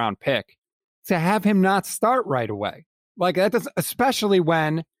 3rd-round pick, to have him not start right away. Like, that does, especially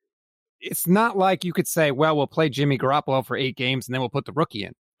when it's not like you could say, well, we'll play Jimmy Garoppolo for 8 games and then we'll put the rookie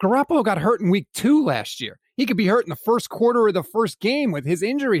in. Garoppolo got hurt in week 2 last year. He could be hurt in the first quarter of the first game with his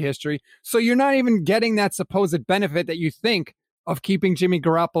injury history. So you're not even getting that supposed benefit that you think of keeping Jimmy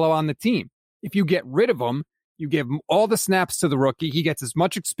Garoppolo on the team. If you get rid of him, you give him all the snaps to the rookie. He gets as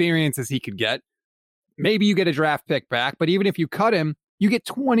much experience as he could get. Maybe you get a draft pick back, but even if you cut him, you get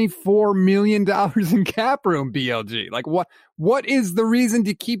 $24 million in cap room, BLG. Like, what is the reason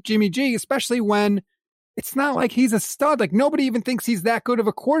to keep Jimmy G, especially when it's not like he's a stud? Like, nobody even thinks he's that good of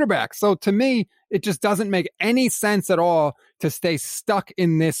a quarterback. So to me, it just doesn't make any sense at all to stay stuck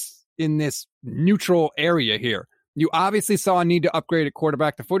in this neutral area here. You obviously saw a need to upgrade at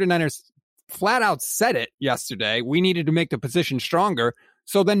quarterback. The 49ers flat out said it yesterday. We needed to make the position stronger.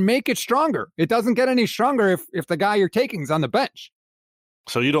 So then make it stronger. It doesn't get any stronger if the guy you're taking is on the bench.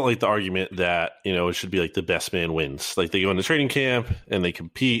 So you don't like the argument that, it should be like the best man wins. Like, they go into training camp and they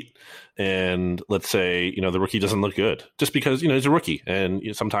compete, and let's say, the rookie doesn't look good just because, he's a rookie, and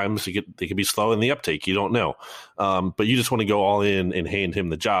sometimes they can be slow in the uptake. You don't know. But you just want to go all in and hand him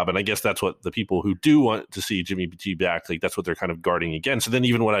the job. And I guess that's what the people who do want to see Jimmy G back, like, that's what they're kind of guarding against. So then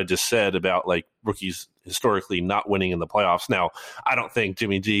even what I just said about like rookies historically not winning in the playoffs. Now, I don't think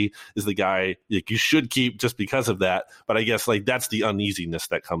Jimmy G is the guy like you should keep just because of that. But I guess like that's the uneasiness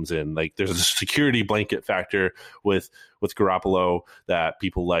that comes in. Like, there's a security blanket factor with Garoppolo that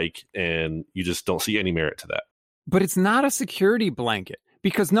people like, and you just don't see any merit to that. But it's not a security blanket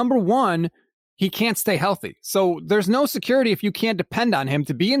because, number one, he can't stay healthy. So there's no security if you can't depend on him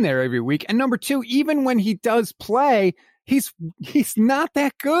to be in there every week. And number two, even when he does play, he's not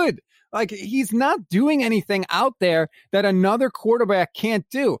that good. Like, he's not doing anything out there that another quarterback can't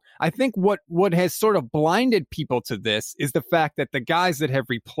do. I think what has sort of blinded people to this is the fact that the guys that have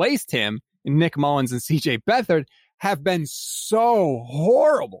replaced him, Nick Mullins and CJ Beathard, have been so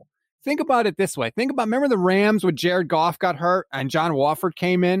horrible. Think about it this way. Remember the Rams when Jared Goff got hurt and John Wolford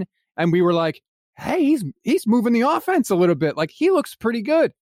came in, and we were like, hey, he's moving the offense a little bit. Like, he looks pretty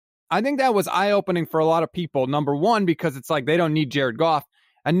good. I think that was eye-opening for a lot of people. Number one, because it's like they don't need Jared Goff.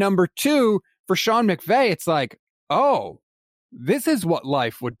 And number two, for Sean McVay, it's like, oh, this is what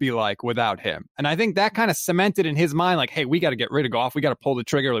life would be like without him. And I think that kind of cemented in his mind, like, hey, we got to get rid of Goff. We got to pull the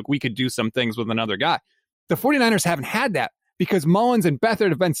trigger. Like, we could do some things with another guy. The 49ers haven't had that because Mullins and Beathard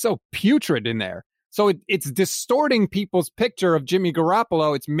have been so putrid in there. So it's distorting people's picture of Jimmy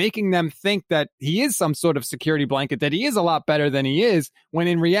Garoppolo. It's making them think that he is some sort of security blanket, that he is a lot better than he is, when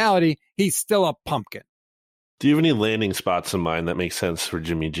in reality, he's still a pumpkin. Do you have any landing spots in mind that make sense for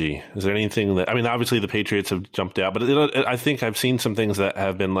Jimmy G? Is there anything that, I mean, obviously the Patriots have jumped out, but I think I've seen some things that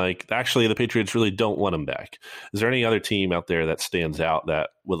have been like, actually, the Patriots really don't want him back. Is there any other team out there that stands out that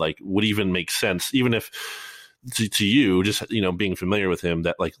would even make sense, even if to you, just, being familiar with him,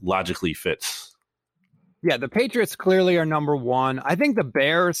 that like logically fits? Yeah, the Patriots clearly are number one. I think the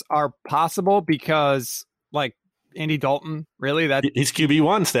Bears are possible because, like, Andy Dalton, really? He's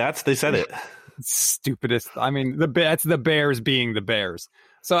QB1 stats. They said it. Stupidest. I mean, that's the Bears being the Bears.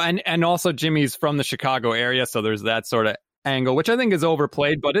 So, and also Jimmy's from the Chicago area, so there's that sort of angle, which I think is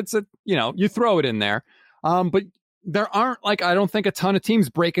overplayed, but it's you throw it in there. But there aren't, I don't think a ton of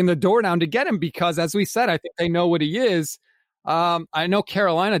teams breaking the door down to get him because, as we said, I think they know what he is. I know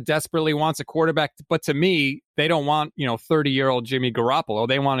Carolina desperately wants a quarterback, but to me, they don't want, 30-year-old Jimmy Garoppolo.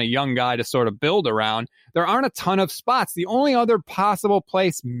 They want a young guy to sort of build around. There aren't a ton of spots. The only other possible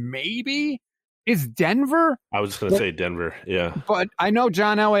place maybe is Denver. I was just going to say Denver, yeah. But I know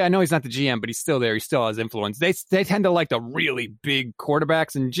John Elway. I know he's not the GM, but he's still there. He still has influence. They tend to like the really big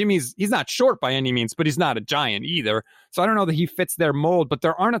quarterbacks, and he's not short by any means, but he's not a giant either. So I don't know that he fits their mold, but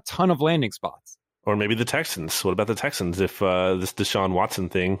there aren't a ton of landing spots. Or maybe the Texans. What about the Texans if this Deshaun Watson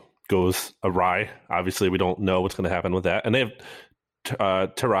thing goes awry? Obviously, we don't know what's going to happen with that. And they have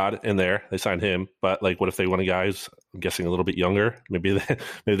Tyrod in there. They signed him. But what if they want a guy who's, I'm guessing, a little bit younger? Maybe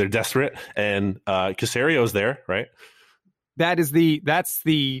they're desperate. And Casario's there, right? That's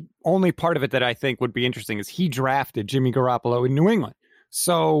the only part of it that I think would be interesting is he drafted Jimmy Garoppolo in New England.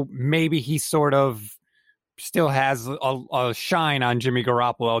 So maybe he sort of still has a shine on Jimmy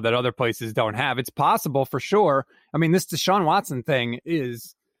Garoppolo that other places don't have. It's possible for sure. I mean, this Deshaun Watson thing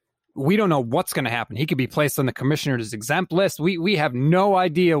is, we don't know what's going to happen. He could be placed on the commissioner's exempt list. We have no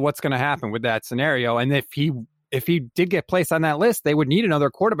idea what's going to happen with that scenario. And if he did get placed on that list, they would need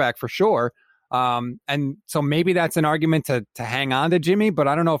another quarterback for sure. And so maybe that's an argument to hang on to Jimmy, but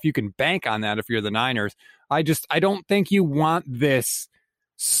I don't know if you can bank on that if you're the Niners. I don't think you want this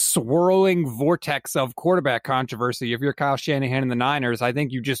swirling vortex of quarterback controversy. If you're Kyle Shanahan and the Niners, I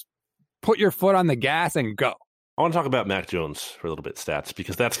think you just put your foot on the gas and go. I want to talk about Mac Jones for a little bit, stats,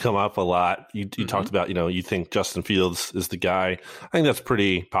 because that's come up a lot. You talked about, you think Justin Fields is the guy. I think that's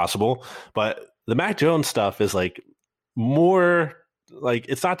pretty possible. But the Mac Jones stuff is more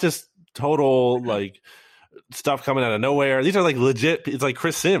it's not just total stuff coming out of nowhere. These are legit. It's like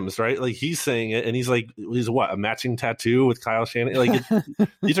Chris Sims, right? He's saying it, and he's what, a matching tattoo with Kyle Shanahan.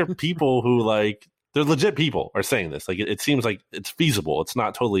 These are people who they're legit people are saying this. It seems like it's feasible. It's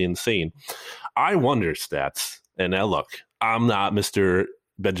not totally insane. I wonder, stats, and now look, I'm not Mr.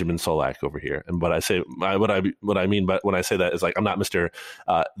 Benjamin Solak over here, and what I mean, but when I say that is I'm not Mr.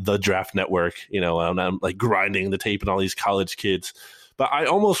 The Draft Network. I'm not grinding the tape and all these college kids. But I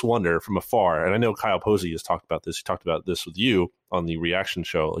almost wonder from afar, and I know Kyle Posey has talked about this. He talked about this with you on the reaction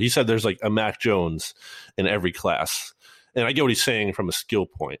show. He said there's a Mac Jones in every class. And I get what he's saying from a skill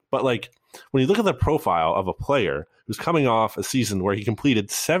point. But when you look at the profile of a player who's coming off a season where he completed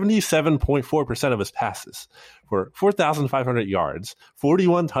 77.4% of his passes for 4,500 yards,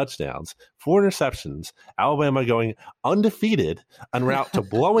 41 touchdowns, 4 interceptions, Alabama going undefeated en route to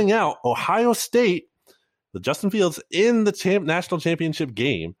blowing out Ohio State, with Justin Fields in the national championship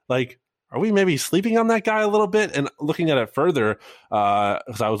game, are we maybe sleeping on that guy a little bit? And looking at it further,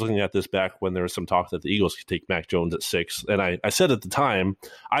 because I was looking at this back when there was some talk that the Eagles could take Mac Jones at 6. And I said at the time,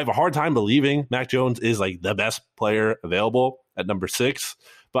 I have a hard time believing Mac Jones is the best player available at number 6.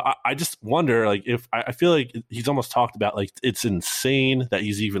 But I just wonder, if I feel like he's almost talked about, it's insane that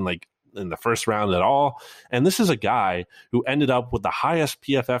he's even in the first round at all. And this is a guy who ended up with the highest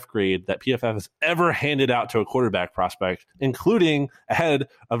PFF grade that PFF has ever handed out to a quarterback prospect, including ahead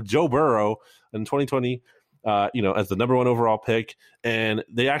of Joe Burrow in 2020, as the number 1 overall pick. And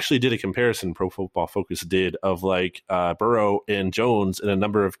they actually did a comparison, Pro Football Focus did, of Burrow and Jones in a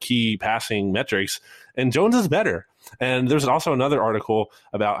number of key passing metrics. And Jones is better. And there's also another article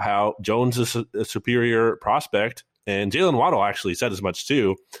about how Jones is a superior prospect. And Jalen Waddle actually said as much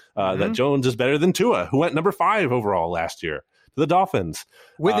too, that Jones is better than Tua, who went number 5 overall last year to the Dolphins.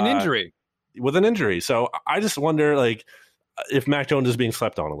 With an injury. With an injury. So I just wonder, if Mac Jones is being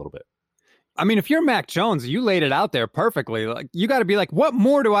slept on a little bit. I mean, if you're Mac Jones, you laid it out there perfectly. Like, you got to be like, what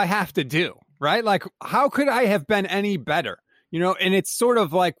more do I have to do? Right? Like, how could I have been any better? And it's sort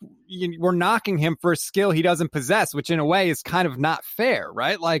of like we're knocking him for a skill he doesn't possess, which in a way is kind of not fair,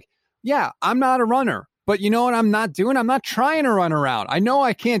 right? Like, yeah, I'm not a runner, but you know what I'm not doing? I'm not trying to run around. I know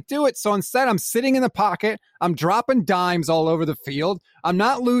I can't do it. So instead, I'm sitting in the pocket. I'm dropping dimes all over the field. I'm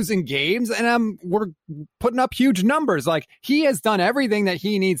not losing games, and we're putting up huge numbers. Like, he has done everything that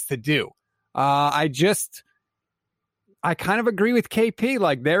he needs to do. I kind of agree with KP.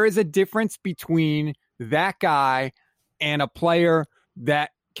 Like, there is a difference between that guy and a player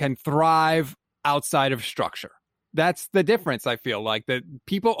that can thrive outside of structure. That's the difference. I feel like that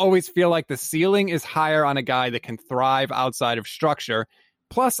people always feel like the ceiling is higher on a guy that can thrive outside of structure.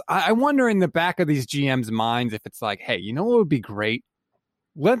 Plus, I wonder in the back of these GMs' minds if it's like, hey, you know what would be great?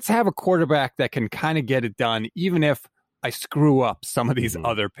 Let's have a quarterback that can kind of get it done, even if I screw up some of these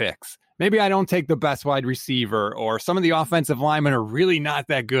other picks. Maybe I don't take the best wide receiver, or some of the offensive linemen are really not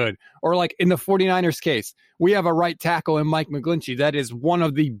that good. Or like in the 49ers case, we have a right tackle in Mike McGlinchey that is one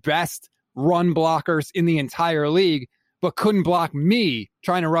of the best run blockers in the entire league, but couldn't block me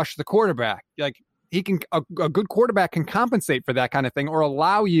trying to rush the quarterback. Like, a good quarterback can compensate for that kind of thing, or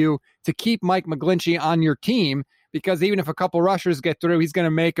allow you to keep Mike McGlinchey on your team, because even if a couple rushers get through, he's going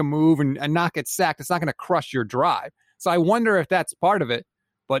to make a move and not get sacked. It's not going to crush your drive. So I wonder if that's part of it.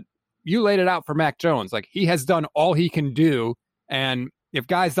 But you laid it out for Mac Jones. Like, he has done all he can do, and if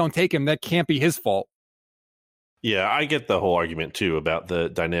guys don't take him, that can't be his fault. Yeah, I get the whole argument too about the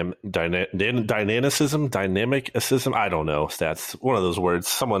dynamicism. I don't know, stats. One of those words.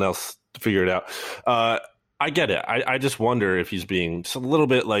 Someone else figure it out. I get it. I just wonder if he's being just a little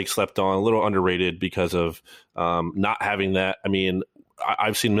bit like slept on, a little underrated because of not having that. I mean,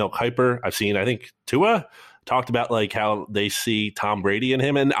 I've seen Mel Kiper. I think Tua talked about like how they see Tom Brady in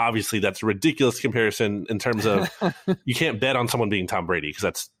him. And obviously that's a ridiculous comparison in terms of you can't bet on someone being Tom Brady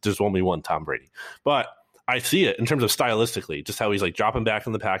because there's only one Tom Brady. But I see it in terms of stylistically, just how he's like dropping back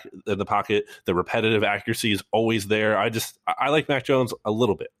in the pocket. The repetitive accuracy is always there. I like Mac Jones a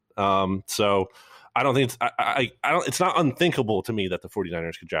little bit. So I don't think it's not unthinkable to me that the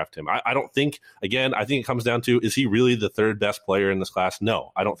 49ers could draft him. I don't think, again, I think it comes down to, is he really the third best player in this class?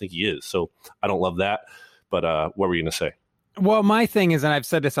 No, I don't think he is. So I don't love that. But what were you going to say? Well, my thing is, and I've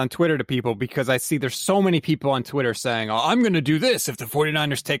said this on Twitter to people because I see there's so many people on Twitter saying, oh, I'm going to do this if the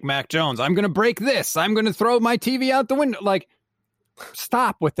 49ers take Mac Jones. I'm going to break this. I'm going to throw my TV out the window. Like,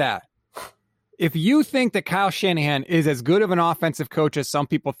 stop with that. If you think that Kyle Shanahan is as good of an offensive coach as some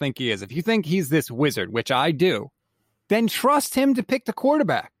people think he is, if you think he's this wizard, which I do, then trust him to pick the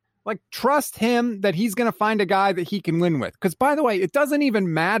quarterback. Like, trust him that he's going to find a guy that he can win with. Because, by the way, it doesn't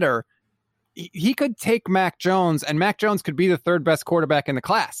even matter. He could take Mac Jones, and Mac Jones could be the third best quarterback in the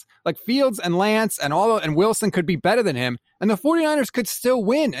class. Like, Fields and Lance and Wilson could be better than him, and the 49ers could still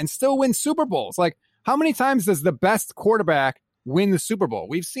win Super Bowls. Like, how many times does the best quarterback win the Super Bowl?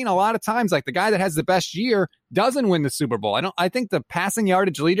 We've seen a lot of times, like, the guy that has the best year doesn't win the Super Bowl. I think the passing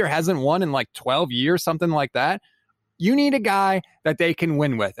yardage leader hasn't won in like 12 years, something like that. You need a guy that they can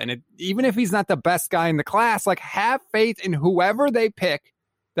win with. And even if he's not the best guy in the class, like, have faith in whoever they pick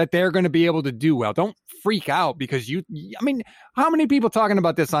that they're going to be able to do well. Don't freak out because how many people talking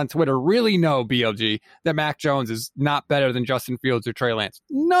about this on Twitter really know, BLG, that Mac Jones is not better than Justin Fields or Trey Lance?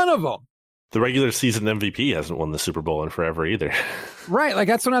 None of them. The regular season MVP hasn't won the Super Bowl in forever either. Right. Like,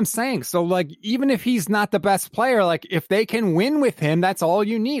 that's what I'm saying. So, like, even if he's not the best player, like, if they can win with him, that's all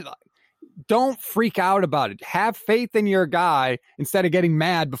you need. Like, don't freak out about it. Have faith in your guy instead of getting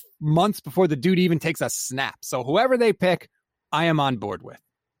mad months before the dude even takes a snap. So whoever they pick, I am on board with.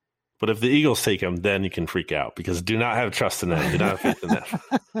 But if the Eagles take him, then you can freak out because do not have trust in them. Do not have faith in them.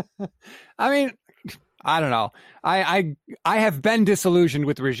 I mean, I don't know. I have been disillusioned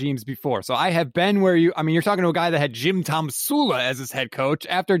with regimes before. So I have been where you're talking to a guy that had Jim Tomsula as his head coach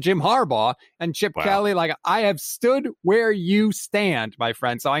after Jim Harbaugh and Chip Kelly. Like, I have stood where you stand, my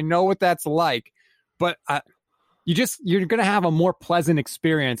friend. So I know what that's like. But you're going to have a more pleasant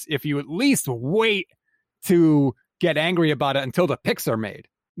experience if you at least wait to get angry about it until the picks are made.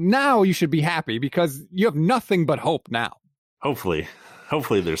 Now you should be happy because you have nothing but hope now. Hopefully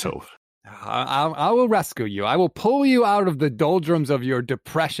there's hope. I will rescue you. I will pull you out of the doldrums of your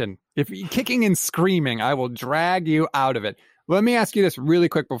depression. If you're kicking and screaming, I will drag you out of it. Let me ask you this really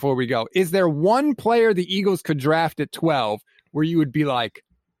quick before we go. Is there one player the Eagles could draft at 12 where you would be like,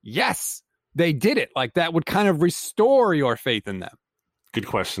 yes, they did it? Like, that would kind of restore your faith in them. Good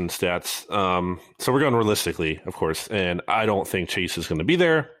question, Stats. So we're going realistically, of course, and I don't think Chase is going to be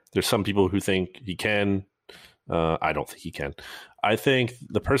there. There's some people who think he can. I don't think he can. I think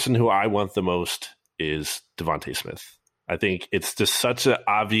the person who I want the most is Devontae Smith. I think it's just such an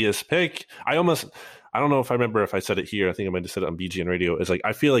obvious pick. I don't know if I remember if I said it here. I think I might have said it on BGN Radio. It's like,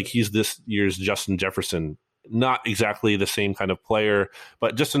 I feel like he's this year's Justin Jefferson. Not exactly the same kind of player,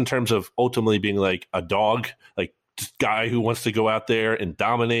 but just in terms of ultimately being like a dog, like just guy who wants to go out there and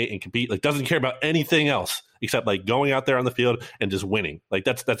dominate and compete, like doesn't care about anything else except like going out there on the field and just winning. Like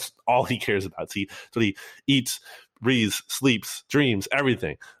that's all he cares about. That's what he eats, breathes, sleeps, dreams,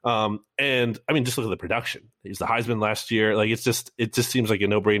 everything. And I mean, just look at the production. He's the Heisman last year. Like it just seems like a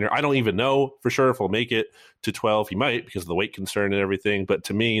no-brainer. I don't even know for sure if he'll make it to 12. He might because of the weight concern and everything. But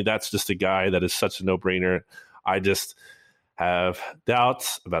to me, that's just a guy that is such a no-brainer. I just have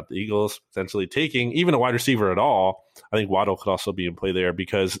doubts about the Eagles potentially taking even a wide receiver at all. I think Waddle could also be in play there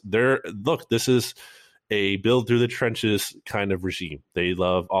because this is a build through the trenches kind of regime. They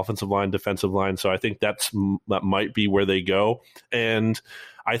love offensive line, defensive line. So I think that might be where they go. And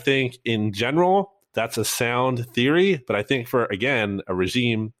I think in general, that's a sound theory. But I think for, again, a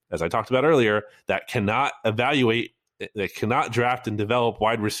regime, as I talked about earlier, that cannot evaluate, that cannot draft and develop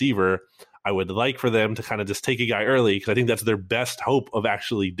wide receiver, I would like for them to kind of just take a guy early because I think that's their best hope of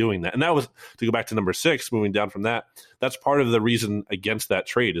actually doing that. And that was, to go back to number 6, moving down from that, that's part of the reason against that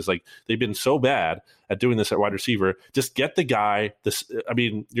trade is like they've been so bad at doing this at wide receiver. Just get the guy.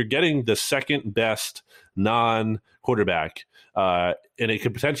 You're getting the second best non-quarterback, and it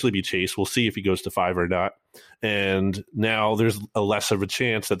could potentially be Chase. We'll see if he goes to 5 or not. And now there's a less of a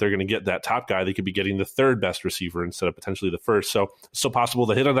chance that they're going to get that top guy. They could be getting the third best receiver instead of potentially the first. So it's still possible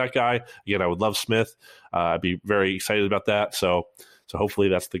to hit on that guy. Again, I would love Smith. I'd be very excited about that. So hopefully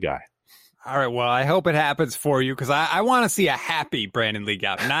that's the guy. All right. Well, I hope it happens for you because I want to see a happy Brandon Lee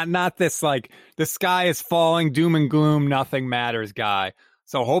Gowton, not this like the sky is falling, doom and gloom, nothing matters guy.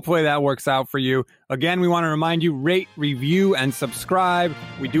 So hopefully that works out for you. Again, we want to remind you, rate, review, and subscribe.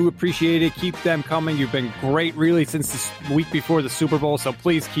 We do appreciate it. Keep them coming. You've been great really since this week before the Super Bowl. So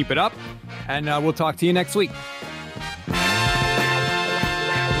please keep it up. And we'll talk to you next week.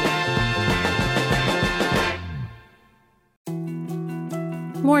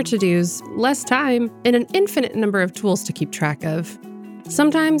 More to-dos, less time, and an infinite number of tools to keep track of.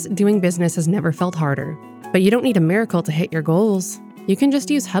 Sometimes doing business has never felt harder, but you don't need a miracle to hit your goals. You can just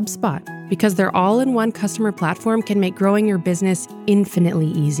use HubSpot because their all-in-one customer platform can make growing your business infinitely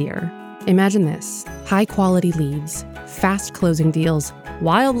easier. Imagine this: high-quality leads, fast closing deals,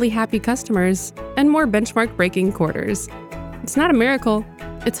 wildly happy customers, and more benchmark-breaking quarters. It's not a miracle,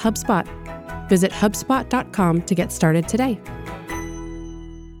 it's HubSpot. Visit HubSpot.com to get started today.